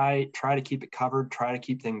try to keep it covered, try to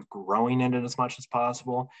keep things growing in it as much as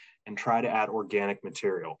possible, and try to add organic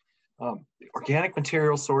material. Organic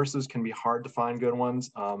material sources can be hard to find good ones.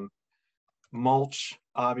 Mulch,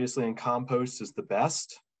 obviously, and compost is the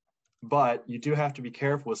best. But you do have to be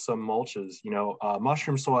careful with some mulches. You know,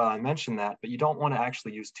 mushroom soil, I mentioned that, but you don't want to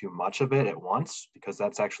actually use too much of it at once because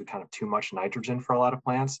that's actually kind of too much nitrogen for a lot of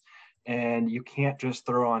plants. And you can't just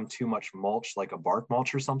throw on too much mulch like a bark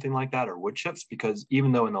mulch or something like that, or wood chips, because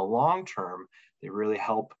even though in the long term, they really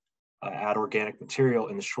help add organic material,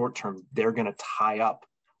 in the short term, they're going to tie up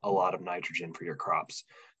a lot of nitrogen for your crops.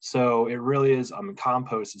 So it really is,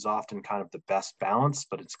 compost is often kind of the best balance,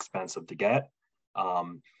 but it's expensive to get.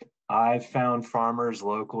 I've found farmers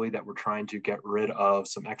locally that were trying to get rid of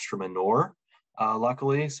some extra manure,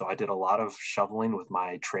 luckily. So I did a lot of shoveling with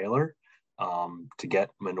my trailer to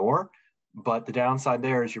get manure. But the downside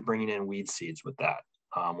there is you're bringing in weed seeds with that,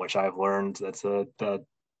 which I've learned that's the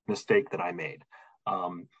mistake that I made.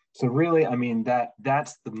 So really, I mean,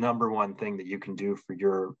 that's the number one thing that you can do for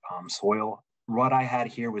your soil. What I had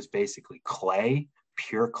here was basically clay,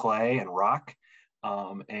 pure clay and rock.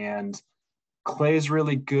 And clay is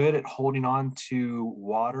really good at holding on to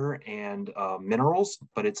water and minerals,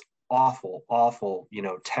 but it's awful, you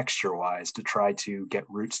know, texture-wise to try to get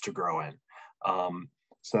roots to grow in.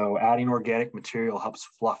 So adding organic material helps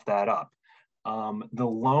fluff that up. The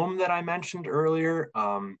loam that I mentioned earlier,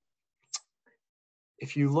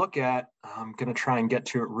 if you look at, I'm going to try and get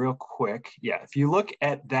to it real quick. Yeah, if you look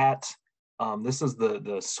at that, this is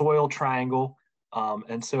the soil triangle.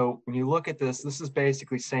 And so when you look at this, this is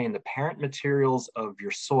basically saying the parent materials of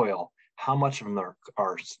your soil, how much of them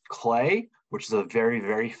are clay, which is a very,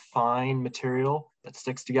 very fine material that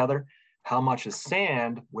sticks together. How much is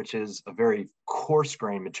sand, which is a very coarse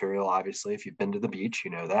grained material, obviously, if you've been to the beach,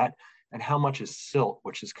 you know that. And how much is silt,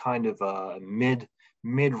 which is kind of a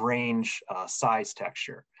mid-range size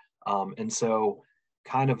texture. And so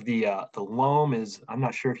kind of the loam is, I'm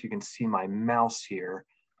not sure if you can see my mouse here,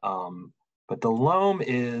 but the loam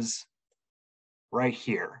is right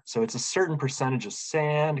here. So it's a certain percentage of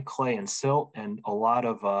sand, clay, and silt, and a lot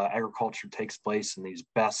of agriculture takes place in these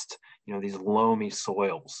best, you know, these loamy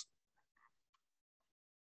soils.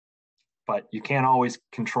 But you can't always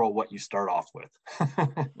control what you start off with.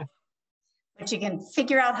 But you can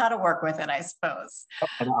figure out how to work with it, I suppose.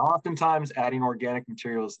 And oftentimes adding organic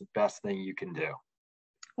material is the best thing you can do.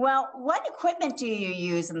 Well, what equipment do you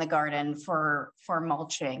use in the garden for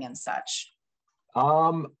mulching and such?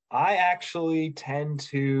 I actually tend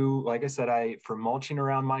to, like I said, for mulching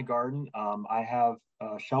around my garden, I have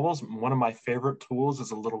shovels. One of my favorite tools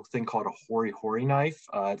is a little thing called a hori knife.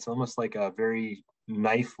 It's almost like a very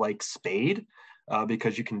knife-like spade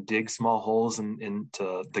because you can dig small holes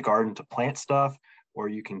into the garden to plant stuff, or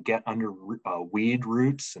you can get under weed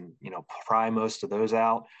roots and, you know, pry most of those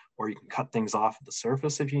out, or you can cut things off at the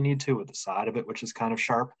surface if you need to with the side of it, which is kind of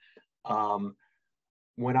sharp. I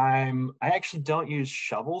actually don't use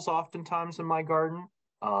shovels oftentimes in my garden.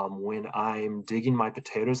 When I'm digging my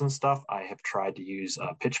potatoes and stuff, I have tried to use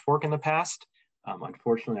a pitchfork in the past.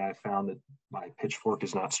 Unfortunately, I found that my pitchfork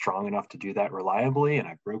is not strong enough to do that reliably, and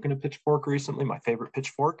I've broken a pitchfork recently, my favorite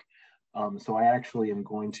pitchfork. So I actually am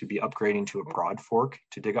going to be upgrading to a broad fork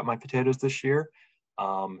to dig up my potatoes this year.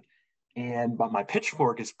 But my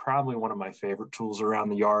pitchfork is probably one of my favorite tools around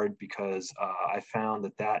the yard because I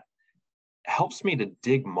found that helps me to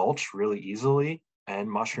dig mulch really easily. and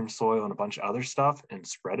mushroom soil and a bunch of other stuff and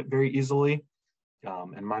spread it very easily.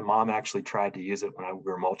 And my mom actually tried to use it when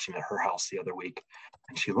we were mulching at her house the other week.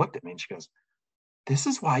 And she looked at me and she goes, "This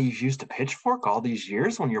is why you've used a pitchfork all these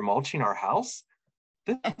years when you're mulching our house?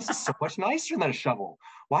 This is so much nicer than a shovel.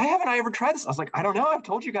 Why haven't I ever tried this?" I was like, "I don't know. I've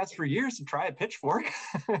told you guys for years to try a pitchfork."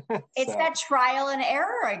 It's that trial and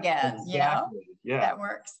error again, exactly. Yeah. That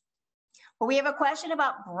works. Well, we have a question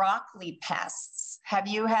about broccoli pests. Have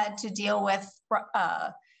you had to deal with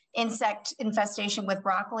insect infestation with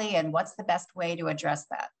broccoli, and what's the best way to address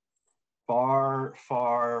that? Far,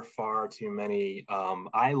 far, far too many.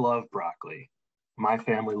 I love broccoli. My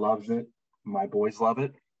family loves it. My boys love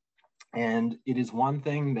it. And it is one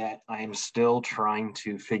thing that I am still trying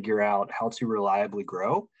to figure out how to reliably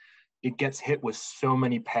grow. It gets hit with so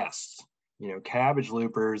many pests, cabbage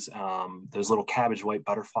loopers, those little cabbage white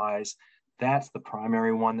butterflies. That's the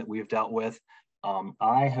primary one that we've dealt with.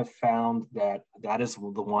 I have found that is the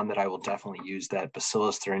one that I will definitely use, that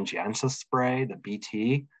Bacillus thuringiensis spray, the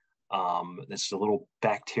BT. It's a little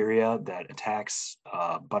bacteria that attacks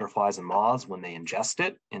butterflies and moths when they ingest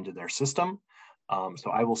it into their system. So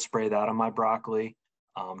I will spray that on my broccoli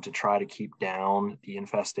to try to keep down the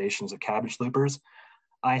infestations of cabbage loopers.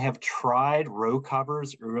 I have tried row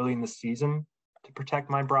covers early in the season to protect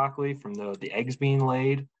my broccoli from the eggs being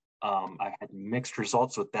laid. I've had mixed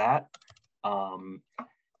results with that.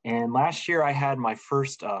 And last year I had my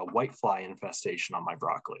first whitefly infestation on my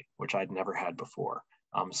broccoli, which I'd never had before.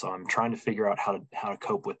 So I'm trying to figure out how to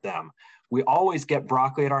cope with them. We always get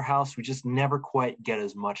broccoli at our house. We just never quite get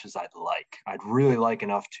as much as I'd like. I'd really like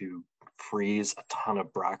enough to freeze a ton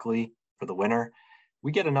of broccoli for the winter.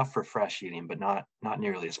 We get enough for fresh eating, but not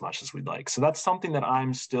nearly as much as we'd like. So that's something that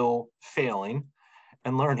I'm still failing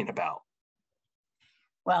and learning about.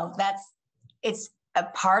 Well, it's a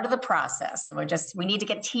part of the process. We need to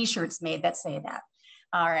get t-shirts made that say that.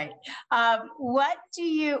 All right. Where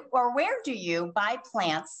do you buy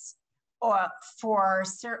plants or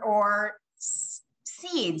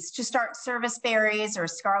seeds to start service berries or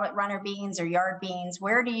scarlet runner beans or yard beans?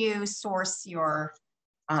 Where do you source your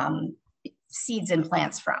seeds and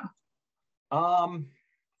plants from?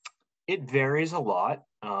 It varies a lot.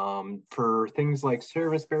 For things like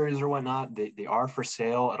service berries or whatnot, they are for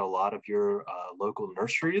sale at a lot of your local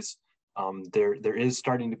nurseries. There is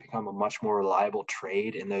starting to become a much more reliable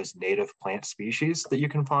trade in those native plant species that you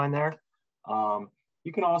can find there.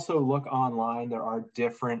 You can also look online. There are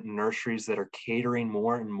different nurseries that are catering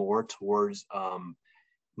more and more towards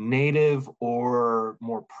native or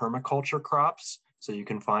more permaculture crops. So you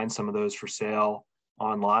can find some of those for sale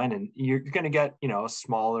online, and you're going to get, a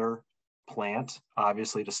smaller plant,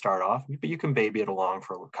 obviously, to start off, but you can baby it along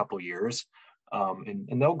for a couple of years.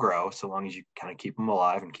 And they'll grow so long as you kind of keep them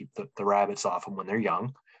alive and keep the rabbits off them when they're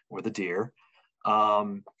young, or the deer.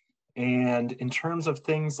 And in terms of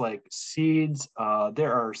things like seeds,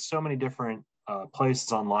 there are so many different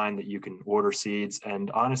places online that you can order seeds.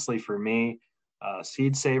 And honestly, for me,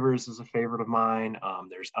 Seed Savers is a favorite of mine.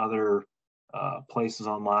 There's other places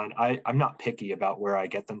online. I'm not picky about where I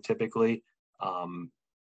get them typically.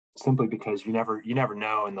 Simply because you never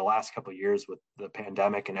know. In the last couple of years with the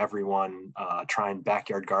pandemic and everyone trying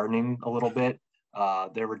backyard gardening a little bit,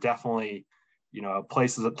 there were definitely,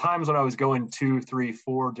 places at times when I was going 2, 3,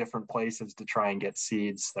 4 different places to try and get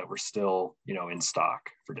seeds that were still, in stock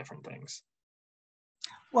for different things.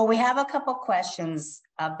 Well, we have a couple questions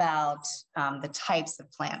about the types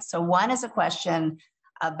of plants. So one is a question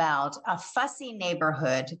about a fussy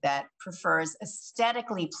neighborhood that prefers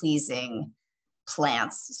aesthetically pleasing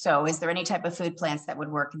plants. So is there any type of food plants that would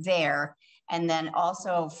work there? And then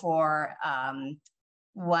also for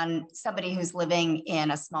somebody who's living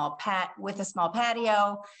in a small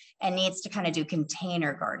patio and needs to kind of do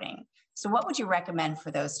container gardening. So what would you recommend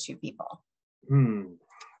for those two people?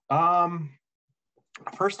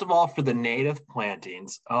 First of all, for the native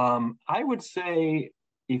plantings, I would say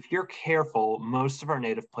if you're careful, most of our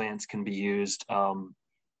native plants can be used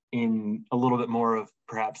in a little bit more of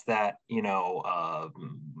perhaps that,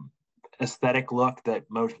 aesthetic look that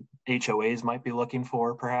most HOAs might be looking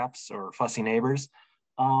for, perhaps, or fussy neighbors.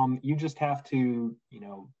 You just have to,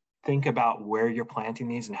 think about where you're planting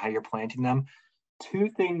these and how you're planting them. Two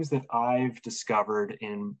things that I've discovered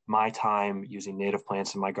in my time using native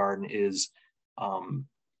plants in my garden is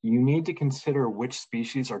you need to consider which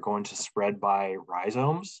species are going to spread by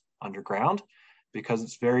rhizomes underground, because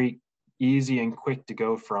it's very easy and quick to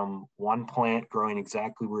go from one plant growing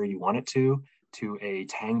exactly where you want it to a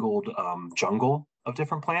tangled jungle of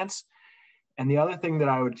different plants. And the other thing that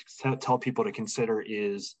I would tell people to consider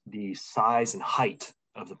is the size and height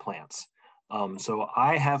of the plants. So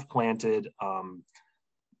I have planted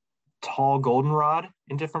tall goldenrod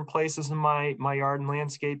in different places in my yard and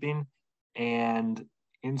landscaping. And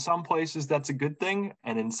in some places that's a good thing.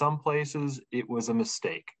 And in some places it was a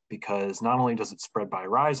mistake, because not only does it spread by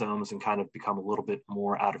rhizomes and kind of become a little bit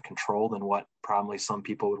more out of control than what probably some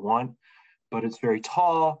people would want, but it's very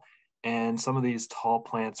tall. And some of these tall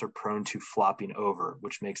plants are prone to flopping over,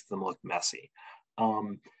 which makes them look messy.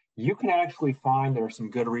 You can actually find there are some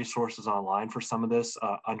good resources online for some of this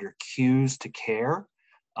under cues to care.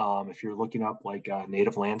 If you're looking up like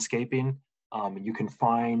native landscaping, you can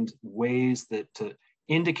find ways that to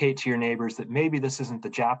indicate to your neighbors that maybe this isn't the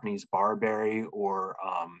Japanese barberry or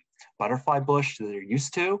butterfly bush that they're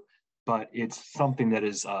used to, but it's something that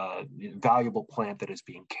is a valuable plant that is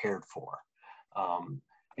being cared for.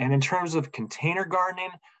 And in terms of container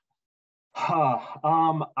gardening,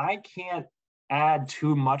 I can't add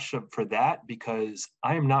too much for that because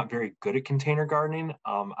I am not very good at container gardening.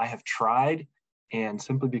 I have tried, and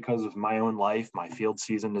simply because of my own life, my field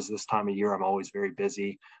season is this time of year. I'm always very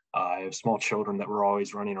busy. I have small children that we're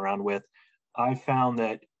always running around with. I found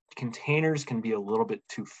that containers can be a little bit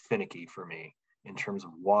too finicky for me in terms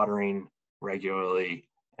of watering regularly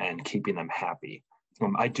and keeping them happy.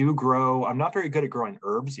 I do grow, I'm not very good at growing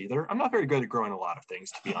herbs either. I'm not very good at growing a lot of things,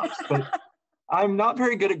 to be honest, but I'm not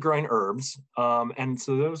very good at growing herbs. And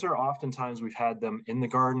so those are oftentimes we've had them in the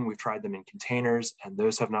garden. We've tried them in containers and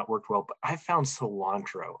those have not worked well, but I found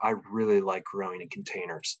cilantro. I really like growing in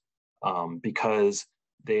containers because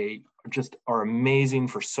they just are amazing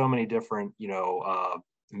for so many different,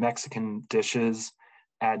 Mexican dishes,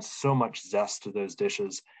 add so much zest to those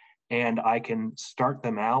dishes. And I can start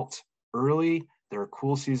them out early. They're a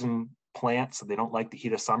cool season plant, so they don't like the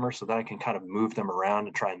heat of summer, so that I can kind of move them around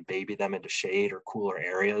and try and baby them into shade or cooler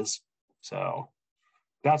areas. So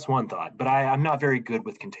that's one thought, but I'm not very good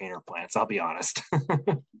with container plants, I'll be honest.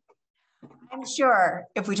 I'm sure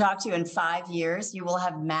if we talk to you in 5 years, you will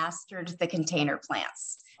have mastered the container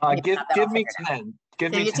plants. Give me 10.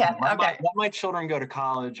 Give me 10. Okay. Let my children go to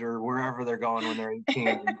college or wherever they're going when they're 18.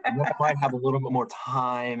 And then I might have a little bit more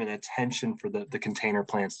time and attention for the container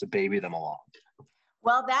plants to baby them along.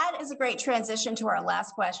 Well, that is a great transition to our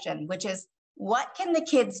last question, which is what can the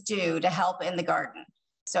kids do to help in the garden?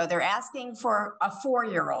 So they're asking for a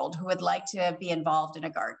 4-year-old who would like to be involved in a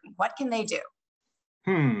garden. What can they do?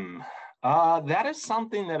 That is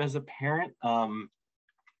something that as a parent,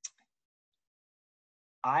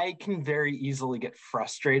 I can very easily get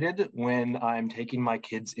frustrated when I'm taking my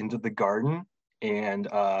kids into the garden and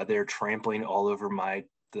they're trampling all over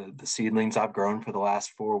the seedlings I've grown for the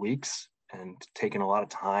last 4 weeks and taking a lot of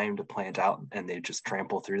time to plant out, and they just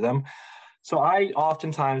trample through them. So I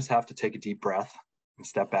oftentimes have to take a deep breath and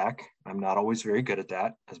step back. I'm not always very good at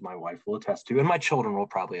that, as my wife will attest to, and my children will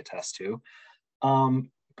probably attest to.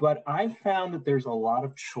 But I found that there's a lot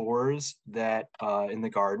of chores that in the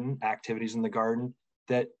garden, activities in the garden,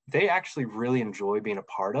 that they actually really enjoy being a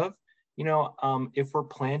part of. If we're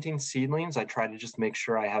planting seedlings, I try to just make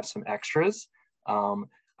sure I have some extras.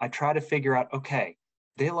 I try to figure out, okay,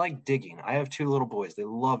 they like digging. I have 2 little boys. They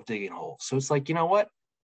love digging holes. So it's like, you know what?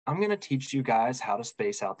 I'm going to teach you guys how to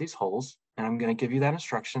space out these holes, and I'm going to give you that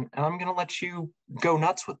instruction, and I'm going to let you go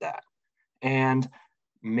nuts with that. And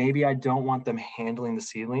maybe I don't want them handling the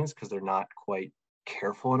seedlings because they're not quite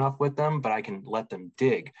careful enough with them, but I can let them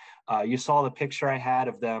dig. You saw the picture I had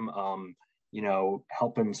of them,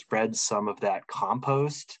 helping spread some of that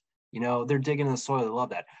compost. They're digging in the soil. They love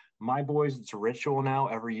that. My boys, it's a ritual now.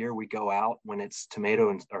 Every year we go out when it's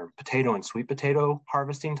potato and sweet potato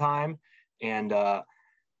harvesting time. And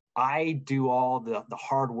I do all the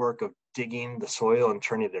hard work of digging the soil and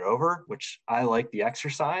turning it over, which I like the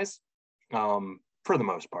exercise for the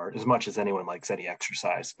most part, as much as anyone likes any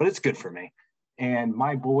exercise, but it's good for me. And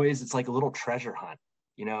my boys, it's like a little treasure hunt.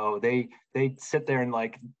 They sit there and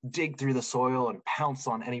like dig through the soil and pounce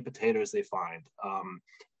on any potatoes they find.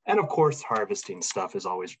 And of course, harvesting stuff is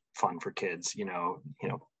always fun for kids.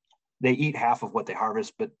 They eat half of what they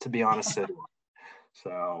harvest, but to be honest, so do I.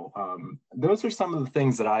 So those are some of the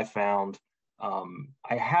things that I found.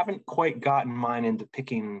 I haven't quite gotten mine into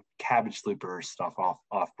picking cabbage looper stuff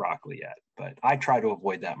off broccoli yet, but I try to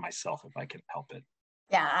avoid that myself if I can help it.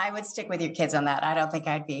 Yeah, I would stick with your kids on that. I don't think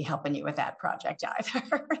I'd be helping you with that project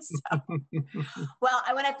either. Well,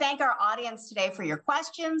 I want to thank our audience today for your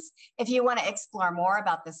questions. If you want to explore more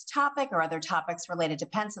about this topic or other topics related to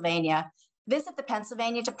Pennsylvania, visit the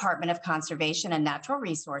Pennsylvania Department of Conservation and Natural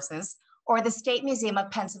Resources or the State Museum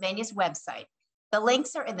of Pennsylvania's website. The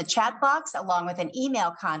links are in the chat box along with an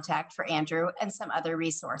email contact for Andrew and some other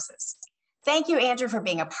resources. Thank you, Andrew, for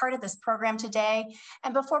being a part of this program today.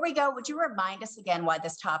 And before we go, would you remind us again why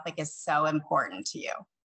this topic is so important to you?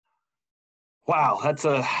 Wow, that's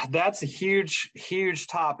a huge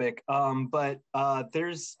topic. But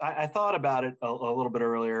I thought about it a little bit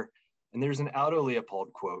earlier, and there's an Aldo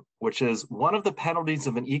Leopold quote, which is, "One of the penalties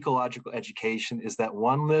of an ecological education is that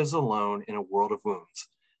one lives alone in a world of wounds.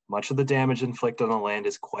 Much of the damage inflicted on the land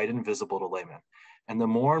is quite invisible to laymen." And the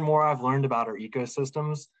more and more I've learned about our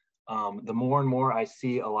ecosystems, the more and more I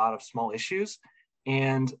see a lot of small issues.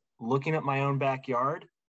 And looking at my own backyard,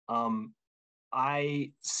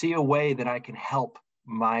 I see a way that I can help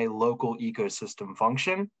my local ecosystem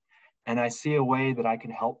function. And I see a way that I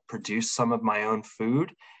can help produce some of my own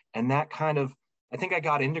food. And that kind of, I think I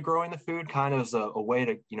got into growing the food kind of as a way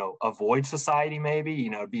to, avoid society, maybe,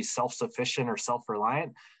 be self-sufficient or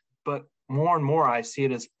self-reliant. But more and more, I see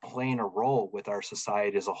it as playing a role with our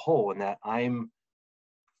society as a whole, and that I'm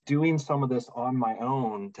doing some of this on my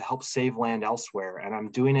own to help save land elsewhere. And I'm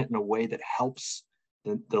doing it in a way that helps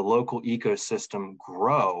the local ecosystem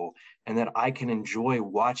grow, and that I can enjoy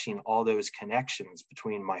watching all those connections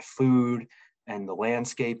between my food and the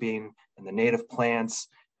landscaping and the native plants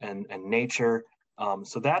and nature.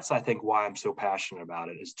 So that's, I think, why I'm so passionate about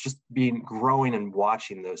it, is just growing and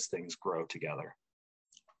watching those things grow together.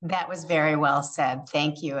 That was very well said.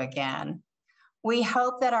 Thank you again. We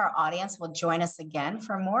hope that our audience will join us again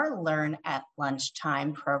for more Learn at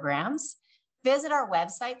Lunchtime programs. Visit our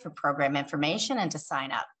website for program information and to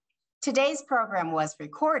sign up. Today's program was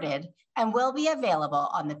recorded and will be available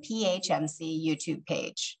on the PHMC YouTube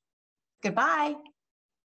page. Goodbye.